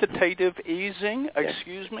 Quantitative easing,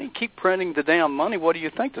 excuse me. Keep printing the damn money. What do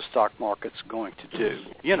you think the stock market's going to do?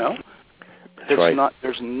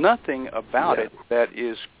 There's nothing about it that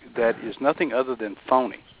is nothing other than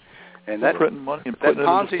phony. And that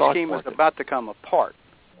Ponzi scheme is about to come apart.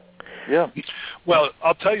 Yeah. Well,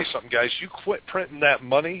 I'll tell you something, guys. You quit printing that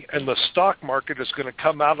money, and the stock market is going to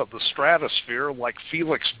come out of the stratosphere like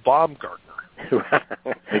Felix Baumgartner.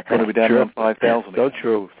 It's going to be down to 5,000. So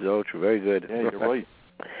true. Very good. Yeah, you're right.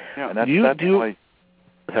 Yeah. And that's why.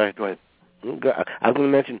 Sorry, go ahead. I was going to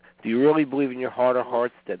mention, do you really believe in your heart of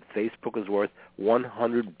hearts that Facebook is worth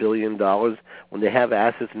 $100 billion when they have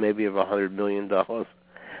assets maybe of $100 million?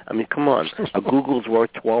 I mean, come on. Google's worth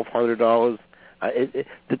 $1,200.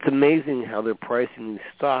 It's amazing how they're pricing these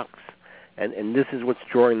stocks, and this is what's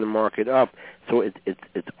drawing the market up. So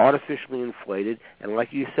it's artificially inflated, and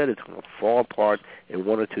like you said, it's going to fall apart in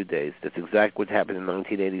 1 or 2 days. That's exactly what happened in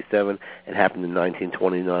 1987. It happened in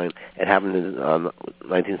 1929. It happened in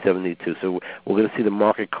 1972. So we're going to see the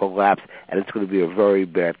market collapse, and it's going to be a very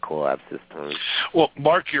bad collapse this time. Well,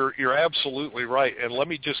 Mark, you're absolutely right, and let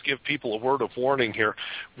me just give people a word of warning here.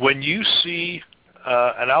 When you see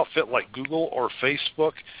an outfit like Google or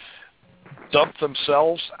Facebook dump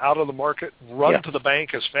themselves out of the market, run to the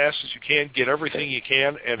bank as fast as you can, get everything you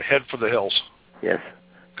can, and head for the hills. Yes.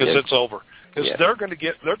 Because it's over. Because they're going to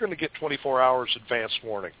get 24 hours advance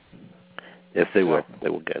warning. Yes, they will. They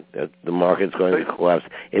will get the market's going to collapse.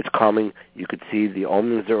 It's coming. You could see the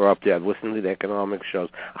omens that are up there. I've listened to the economic shows.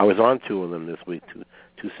 I was on two of them this week,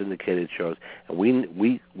 two syndicated shows, and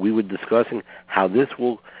we were discussing how this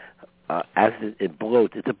will, as it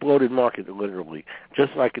bloats. It's a bloated market, literally,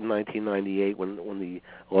 just like in 1998 when the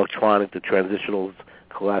transitionals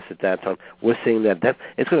collapsed at that time. We're seeing that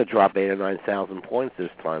it's going to drop 8,000 or 9,000 points this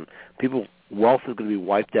time. Wealth is going to be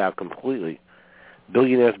wiped out completely.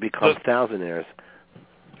 Billionaires become thousandaires.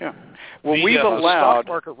 Yeah. Well, we've allowed the stock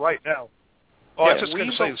market right now. Oh, I was just going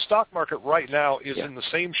to say the stock market right now is in the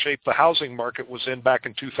same shape the housing market was in back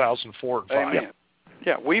in 2004 and 5. Amen.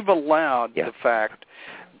 Yeah, we've allowed the fact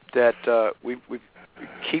that we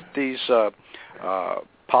keep these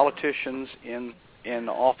politicians in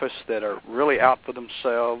office that are really out for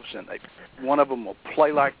themselves, and one of them will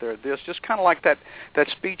play like they're this, just kind of like that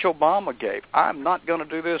speech Obama gave. I'm not going to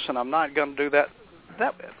do this, and I'm not going to do that.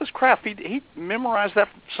 That was crap. He memorized that.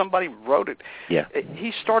 Somebody wrote it. Yeah.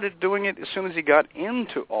 He started doing it as soon as he got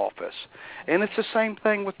into office. And it's the same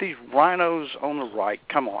thing with these rhinos on the right.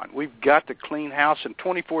 Come on. We've got to clean house in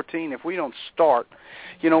 2014. If we don't start,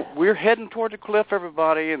 we're heading toward the cliff,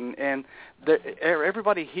 everybody, and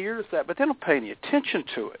everybody hears that, but they don't pay any attention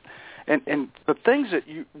to it. And the things that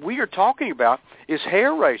we are talking about is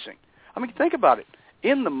hair-raising. I mean, think about it.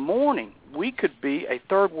 In the morning, we could be a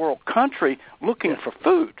third world country looking for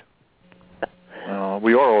food.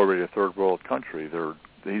 We are already a third world country.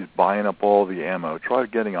 He's buying up all the ammo. Try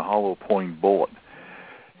getting a hollow point bullet.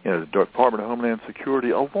 The Department of Homeland Security,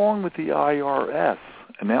 along with the IRS,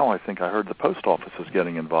 and now I think I heard the post office is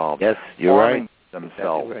getting involved. Yes, you're right.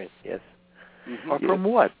 Themselves. That's right. Yes. Mm-hmm. From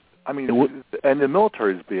what? I mean, and the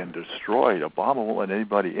military is being destroyed. Obama won't let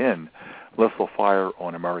anybody in unless they'll fire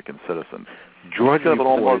on American citizens. George reported,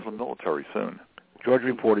 all-Muslim military soon. George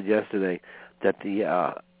reported yesterday that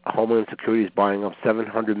the Homeland Security is buying up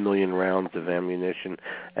 700 million rounds of ammunition,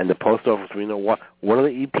 and the post office. What does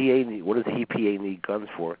the EPA need guns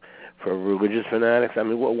for? For religious fanatics? I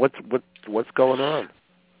mean, what's going on?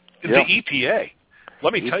 The EPA.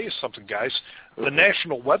 Let me tell you something, guys. The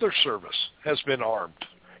National Weather Service has been armed.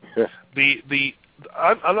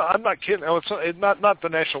 I'm not kidding. It's not the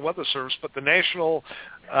National Weather Service, but the National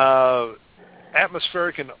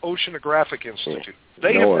Atmospheric and Oceanographic Institute.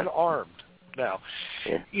 They have been armed now.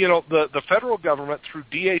 The federal government through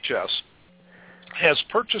DHS has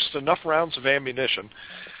purchased enough rounds of ammunition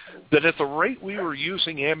that at the rate we were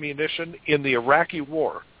using ammunition in the Iraqi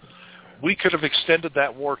war, we could have extended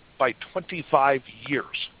that war by 25 years.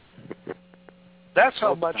 That's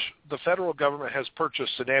how much the federal government has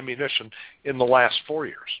purchased in ammunition in the last 4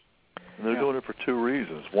 years. And they're doing it for two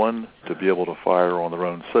reasons. One, to be able to fire on their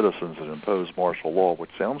own citizens and impose martial law,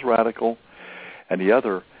 which sounds radical. And the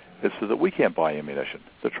other is so that we can't buy ammunition.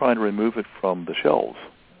 They're trying to remove it from the shelves.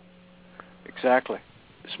 Exactly.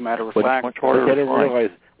 As a matter of fact. Much harder they didn't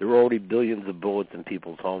realize there are already billions of bullets in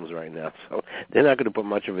people's homes right now. So they're not going to put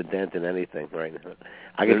much of a dent in anything right now.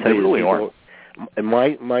 I can tell you, really aren't. In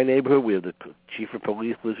my neighborhood, we have the chief of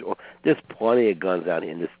police. There's plenty of guns out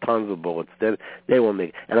here, and there's tons of bullets. They won't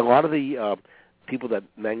make. And a lot of the people that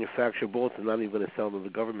manufacture bullets are not even going to sell them to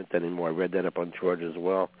the government anymore. I read that up on Georgia as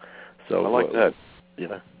well. So I like that.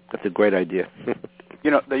 That's a great idea.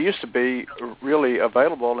 They used to be really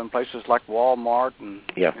available in places like Walmart and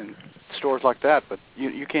stores like that, but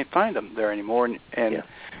you can't find them there anymore. And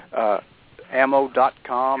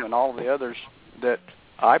ammo.com and all the others that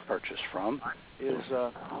I purchased from is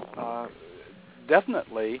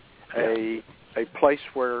definitely a place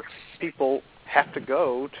where people have to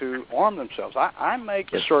go to arm themselves. I make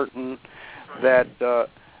certain that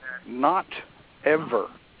not ever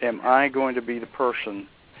am I going to be the person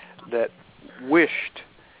that wished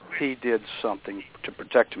he did something to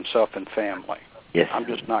protect himself and family. Yes. I'm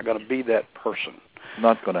just not going to be that person.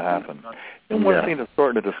 Not going to happen. And one thing that's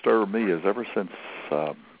starting to disturb me is ever since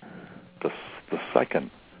the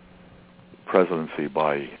second presidency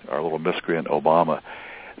by our little miscreant Obama,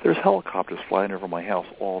 there's helicopters flying over my house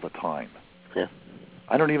all the time. Yeah.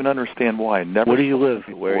 I don't even understand why. Where do you live?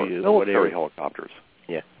 Where are you? Military helicopters.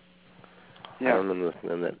 Yeah. I don't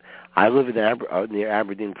understand that. I live in near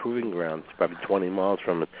Aberdeen Proving Grounds, probably 20 miles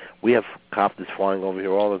from it. We have copters flying over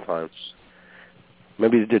here all the time.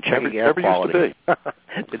 Maybe they're checking air quality.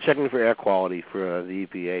 They're checking for air quality for the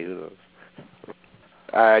EPA. Who knows?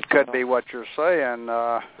 It could be what you're saying,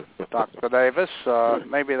 Dr. Davis.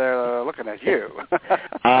 Maybe they're looking at you.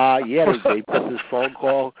 They put this phone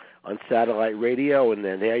call on satellite radio, and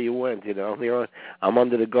then there you went. I'm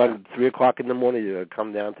under the gun at 3 o'clock in the morning to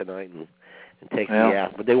come down tonight and take me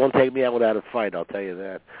out. But they won't take me out without a fight, I'll tell you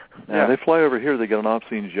that. Yeah, they fly over here, they get an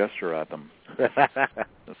obscene gesture at them. They're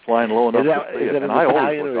flying low enough to see it, and I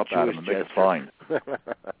always look up at them and make it fine. Because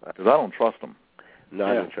I don't trust them. No,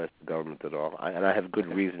 I don't trust the government at all, and I have good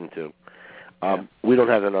reason to. We don't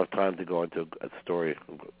have enough time to go into a story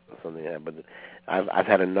or something like that, but I've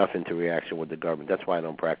had enough interaction with the government. That's why I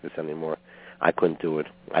don't practice anymore. I couldn't do it.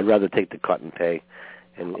 I'd rather take the cut and pay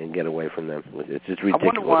and get away from them. It's just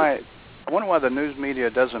ridiculous. I wonder why the news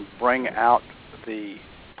media doesn't bring out the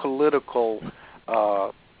political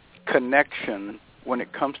connection when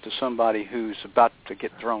it comes to somebody who's about to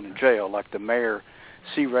get thrown in jail, like the mayor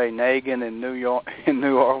C. Ray Nagin in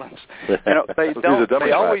New Orleans. You know, they don't.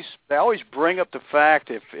 They always bring up the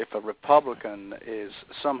fact if a Republican is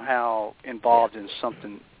somehow involved in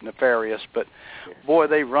something nefarious, but boy,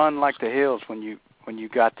 they run like the hills when you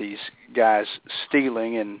got these guys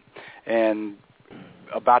stealing and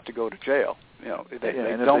about to go to jail. You know, if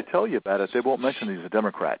they tell you about it, they won't mention he's a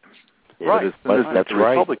Democrat. Right, that's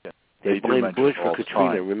right. Republican. They blamed Bush for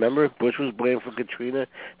Katrina. Remember, Bush was blamed for Katrina.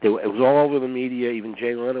 It was all over the media. Even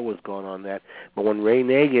Jay Leno was going on that. But when Ray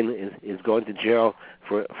Nagin is going to jail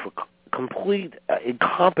for complete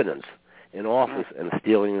incompetence in office and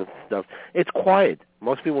stealing and stuff, it's quiet.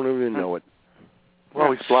 Most people don't even know it.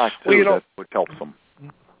 Well, he's black too. That's what helps him.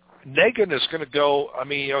 Nagin is going to go. I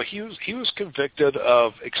mean, you know, he was convicted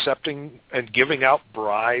of accepting and giving out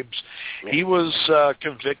bribes. Yeah. He was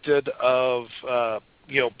convicted of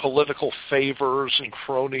political favors and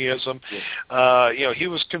cronyism. Yeah. He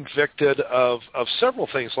was convicted of several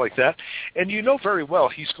things like that. And you know very well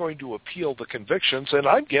he's going to appeal the convictions, and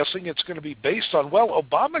I'm guessing it's going to be based on,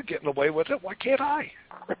 Obama getting away with it, why can't I?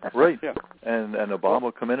 Right. Yeah. And Obama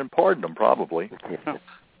will come in and pardon him, probably. Yeah.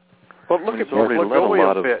 Well, look at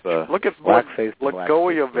Blagojevich. Look at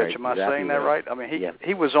Blagojevich. Am I saying that right? I mean,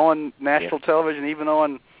 he was on national television, even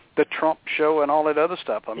on the Trump show and all that other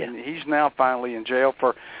stuff. I mean, he's now finally in jail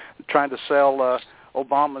for trying to sell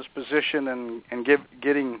Obama's position and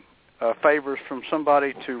getting favors from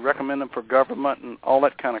somebody to recommend him for government and all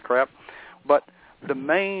that kind of crap. But the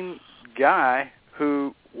main guy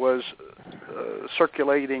who was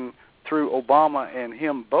circulating through Obama and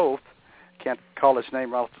him both, can't call his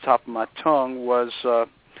name right off the top of my tongue, was like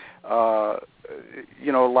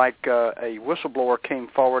a whistleblower came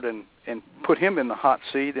forward and put him in the hot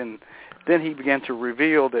seat, and then he began to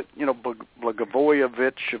reveal that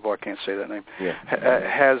Blagojevich, I can't say that name,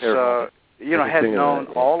 has had known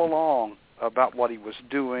all along about what he was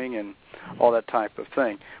doing and all that type of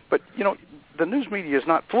thing. But the news media is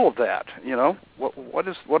not full of that. What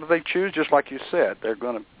do they choose? Just like you said, they're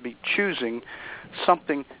going to be choosing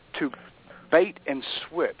something to bait and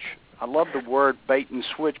switch. I love the word bait and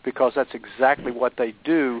switch because that's exactly what they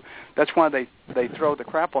do. That's why they throw the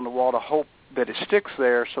crap on the wall to hope that it sticks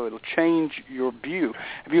there so it'll change your view.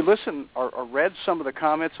 If you listen or read some of the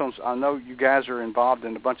comments on, I know you guys are involved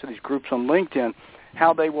in a bunch of these groups on LinkedIn,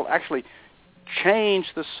 how they will actually change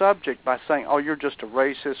the subject by saying, "Oh, you're just a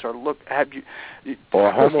racist," or "Look, have you?"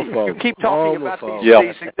 Or homophobe. You keep talking about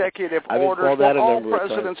these executive orders. All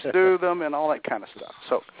presidents do them, and all that kind of stuff.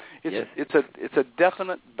 So it's a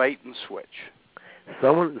definite bait and switch.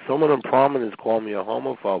 Someone in prominence called me a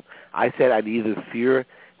homophobe. I said I'd either fear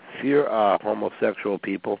homosexual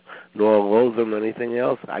people nor loathe them or anything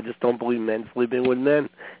else. I just don't believe men sleeping with men,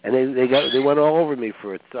 and they went all over me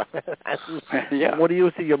for it. So what do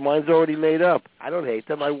you see? Your mind's already made up. I don't hate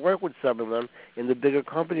them. I work with some of them in the bigger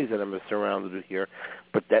companies that I'm surrounded with here,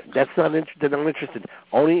 but that's not they're not interested.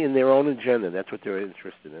 Only in their own agenda. That's what they're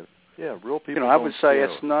interested in. Yeah, real people. I would say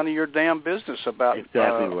it's none of your damn business about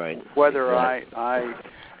whether I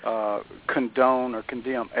condone or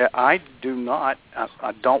condemn. I do not.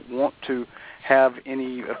 I don't want to have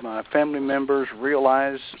any of my family members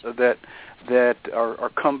realize that or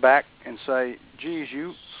come back and say, "Geez,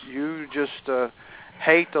 you just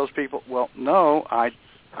hate those people." Well, no, I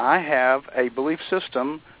have a belief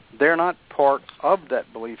system. They're not part of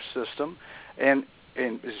that belief system, and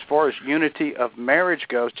as far as unity of marriage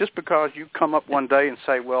goes, just because you come up one day and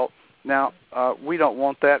say, "Well, now, we don't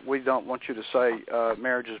want that. We don't want you to say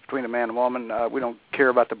marriage is between a man and a woman. We don't care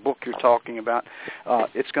about the book you're talking about.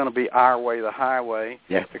 It's going to be our way, the highway,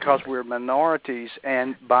 because we're minorities.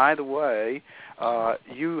 And, by the way,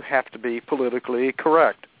 you have to be politically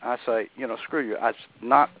correct." I say, screw you. It's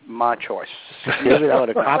not my choice. You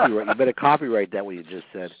better copyright that what you just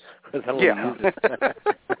said. Facebook.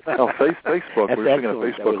 We were thinking of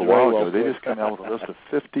Facebook a while ago. They just came out with a list of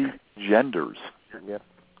 50 genders. Yep.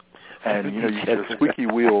 And, the squeaky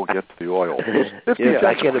wheel gets the oil.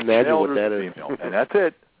 I can't imagine what that is. And that's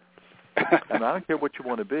it. And I don't care what you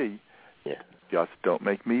want to be. guts don't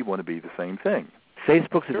make me want to be the same thing.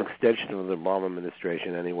 Facebook's an extension of the Obama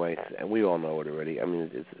administration anyway, and we all know it already. I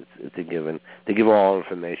mean, it's a given. They give all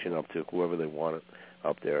information up to whoever they want it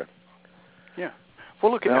up there. Yeah.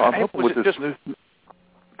 Well, look, now, go ahead.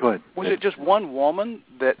 Was it just one woman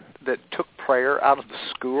that took prayer out of the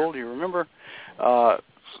school? Do you remember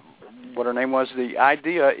what her name was? The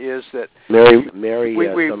idea is that Mary.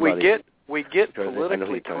 We get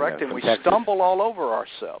politically correct, and we stumble all over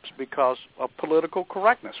ourselves because of political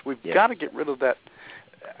correctness. We've got to get rid of that,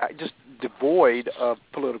 just devoid of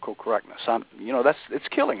political correctness. It's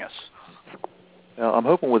killing us. Now, I'm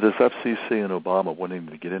hoping with this FCC and Obama wanting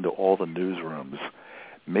to get into all the newsrooms,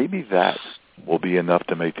 maybe that will be enough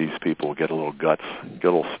to make these people get a little guts, get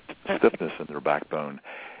a little stiffness in their backbone,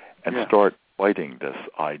 and start fighting this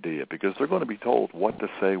idea, because they're going to be told what to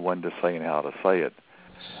say, when to say, and how to say it.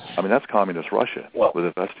 I mean, that's communist Russia with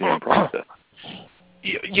a FDN process.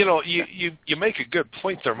 You make a good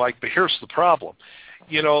point there, Mike, but here's the problem.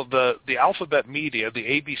 The alphabet media, the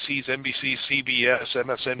ABCs, NBCs, CBS,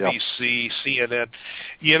 MSNBC, CNN,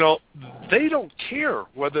 they don't care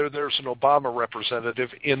whether there's an Obama representative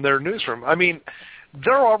in their newsroom. I mean,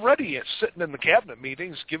 they're already sitting in the cabinet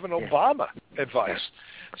meetings giving Obama advice.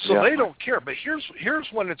 So they don't care. But here's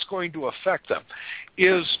when it's going to affect them,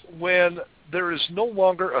 is when there is no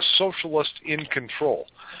longer a socialist in control.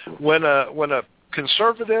 When a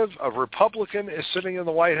conservative, a Republican is sitting in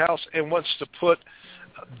the White House and wants to put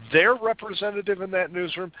their representative in that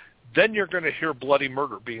newsroom, then you're going to hear bloody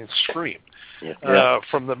murder being screamed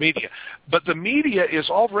from the media. But the media is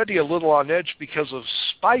already a little on edge because of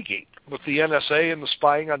Spygate, with the NSA and the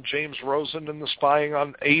spying on James Rosen and the spying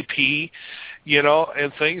on AP,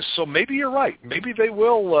 and things. So maybe you're right. Maybe they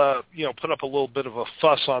will, put up a little bit of a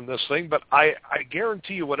fuss on this thing. But I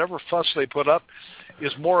guarantee you, whatever fuss they put up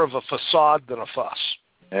is more of a facade than a fuss.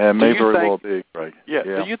 Yeah, it may very well be, right? Yeah.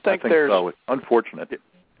 Do you think there's... So. It's unfortunate.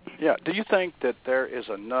 Yeah. Do you think that there is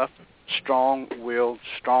enough strong-willed,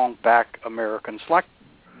 strong-back Americans, like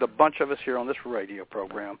the bunch of us here on this radio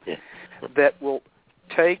program, that will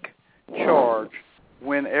take charge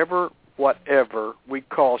whenever, whatever we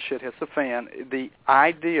call shit hits the fan? The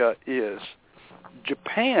idea is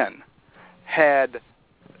Japan had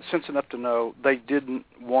sense enough to know they didn't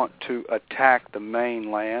want to attack the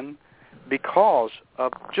mainland because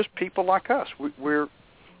of just people like us. We're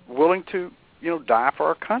willing to, die for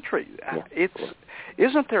our country.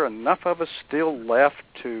 Isn't there enough of us still left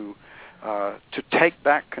to take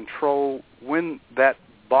back control when that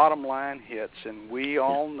bottom line hits? And we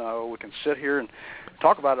all know, we can sit here and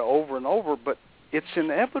talk about it over and over, but it's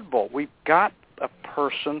inevitable. We've got a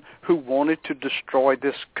person who wanted to destroy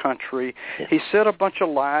this country. He said a bunch of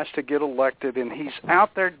lies to get elected, and he's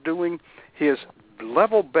out there doing his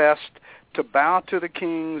level best to bow to the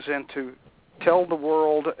kings and to tell the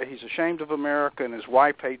world he's ashamed of America and his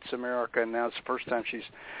wife hates America, and now it's the first time she's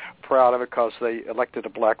proud of it because they elected a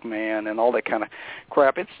black man and all that kind of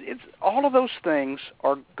crap. It's all of those things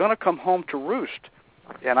are going to come home to roost,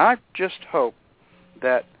 and I just hope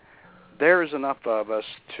that there is enough of us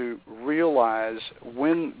to realize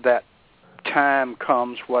when that time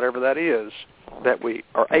comes, whatever that is, that we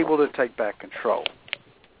are able to take back control.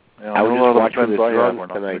 I was just watching the drones tonight. We're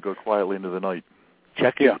not going to go quietly into the night.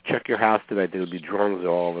 Check your house tonight. There would be drones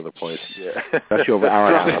all over the place. Especially over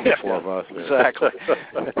our house, the four of us. Exactly.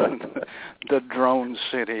 The drone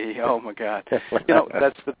city. Oh my God.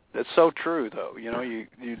 That's so true though. You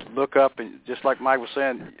look up and just like Mike was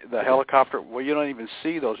saying, the helicopter. Well, you don't even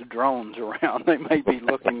see those drones around. They may be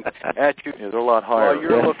looking at you. Yeah, they're a lot higher. While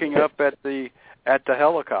you're looking up at the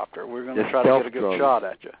helicopter. We're going to try to get a good shot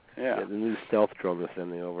at you. Yeah, the new stealth drone they're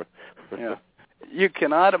sending over. Yeah. You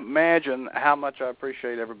cannot imagine how much I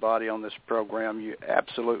appreciate everybody on this program. You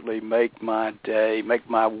absolutely make my day, make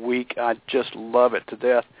my week. I just love it to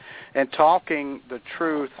death. And talking the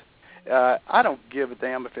truth, I don't give a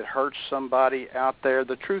damn if it hurts somebody out there.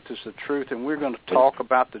 The truth is the truth, and we're going to talk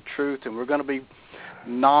about the truth, and we're going to be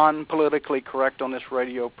non-politically correct on this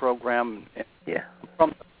radio program. Yeah. From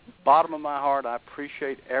the bottom of my heart, I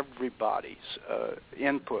appreciate everybody's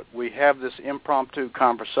input. We have this impromptu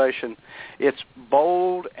conversation. It's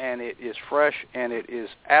bold, and it is fresh, and it is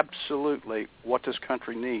absolutely what this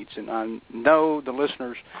country needs. And I know the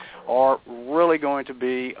listeners are really going to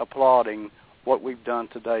be applauding what we've done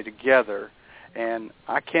today together. And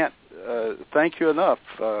I can't thank you enough,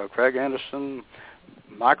 Craig Anderson,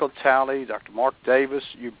 Michael Talley, Dr. Mark Davis.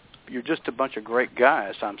 You're just a bunch of great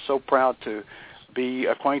guys. I'm so proud to be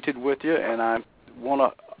acquainted with you, and I want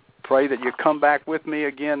to pray that you come back with me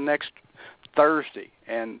again next Thursday.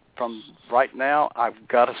 And from right now, I've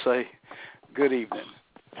got to say good evening.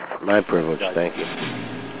 My privilege. Thank you.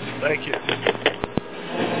 Thank you.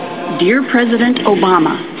 Dear President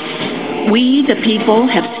Obama, we, the people,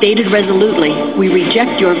 have stated resolutely we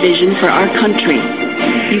reject your vision for our country.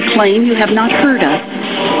 You claim you have not heard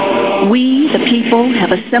us. We, the people,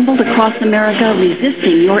 have assembled across America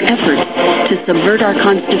resisting your efforts to subvert our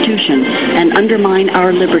Constitution and undermine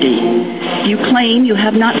our liberty. You claim you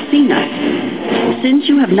have not seen us. Since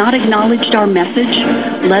you have not acknowledged our message,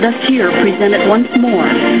 let us here present it once more.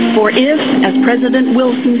 For if, as President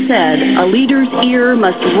Wilson said, a leader's ear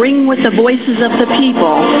must ring with the voices of the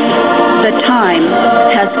people, the time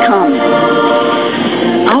has come.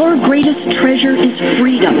 Our greatest treasure is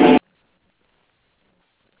freedom.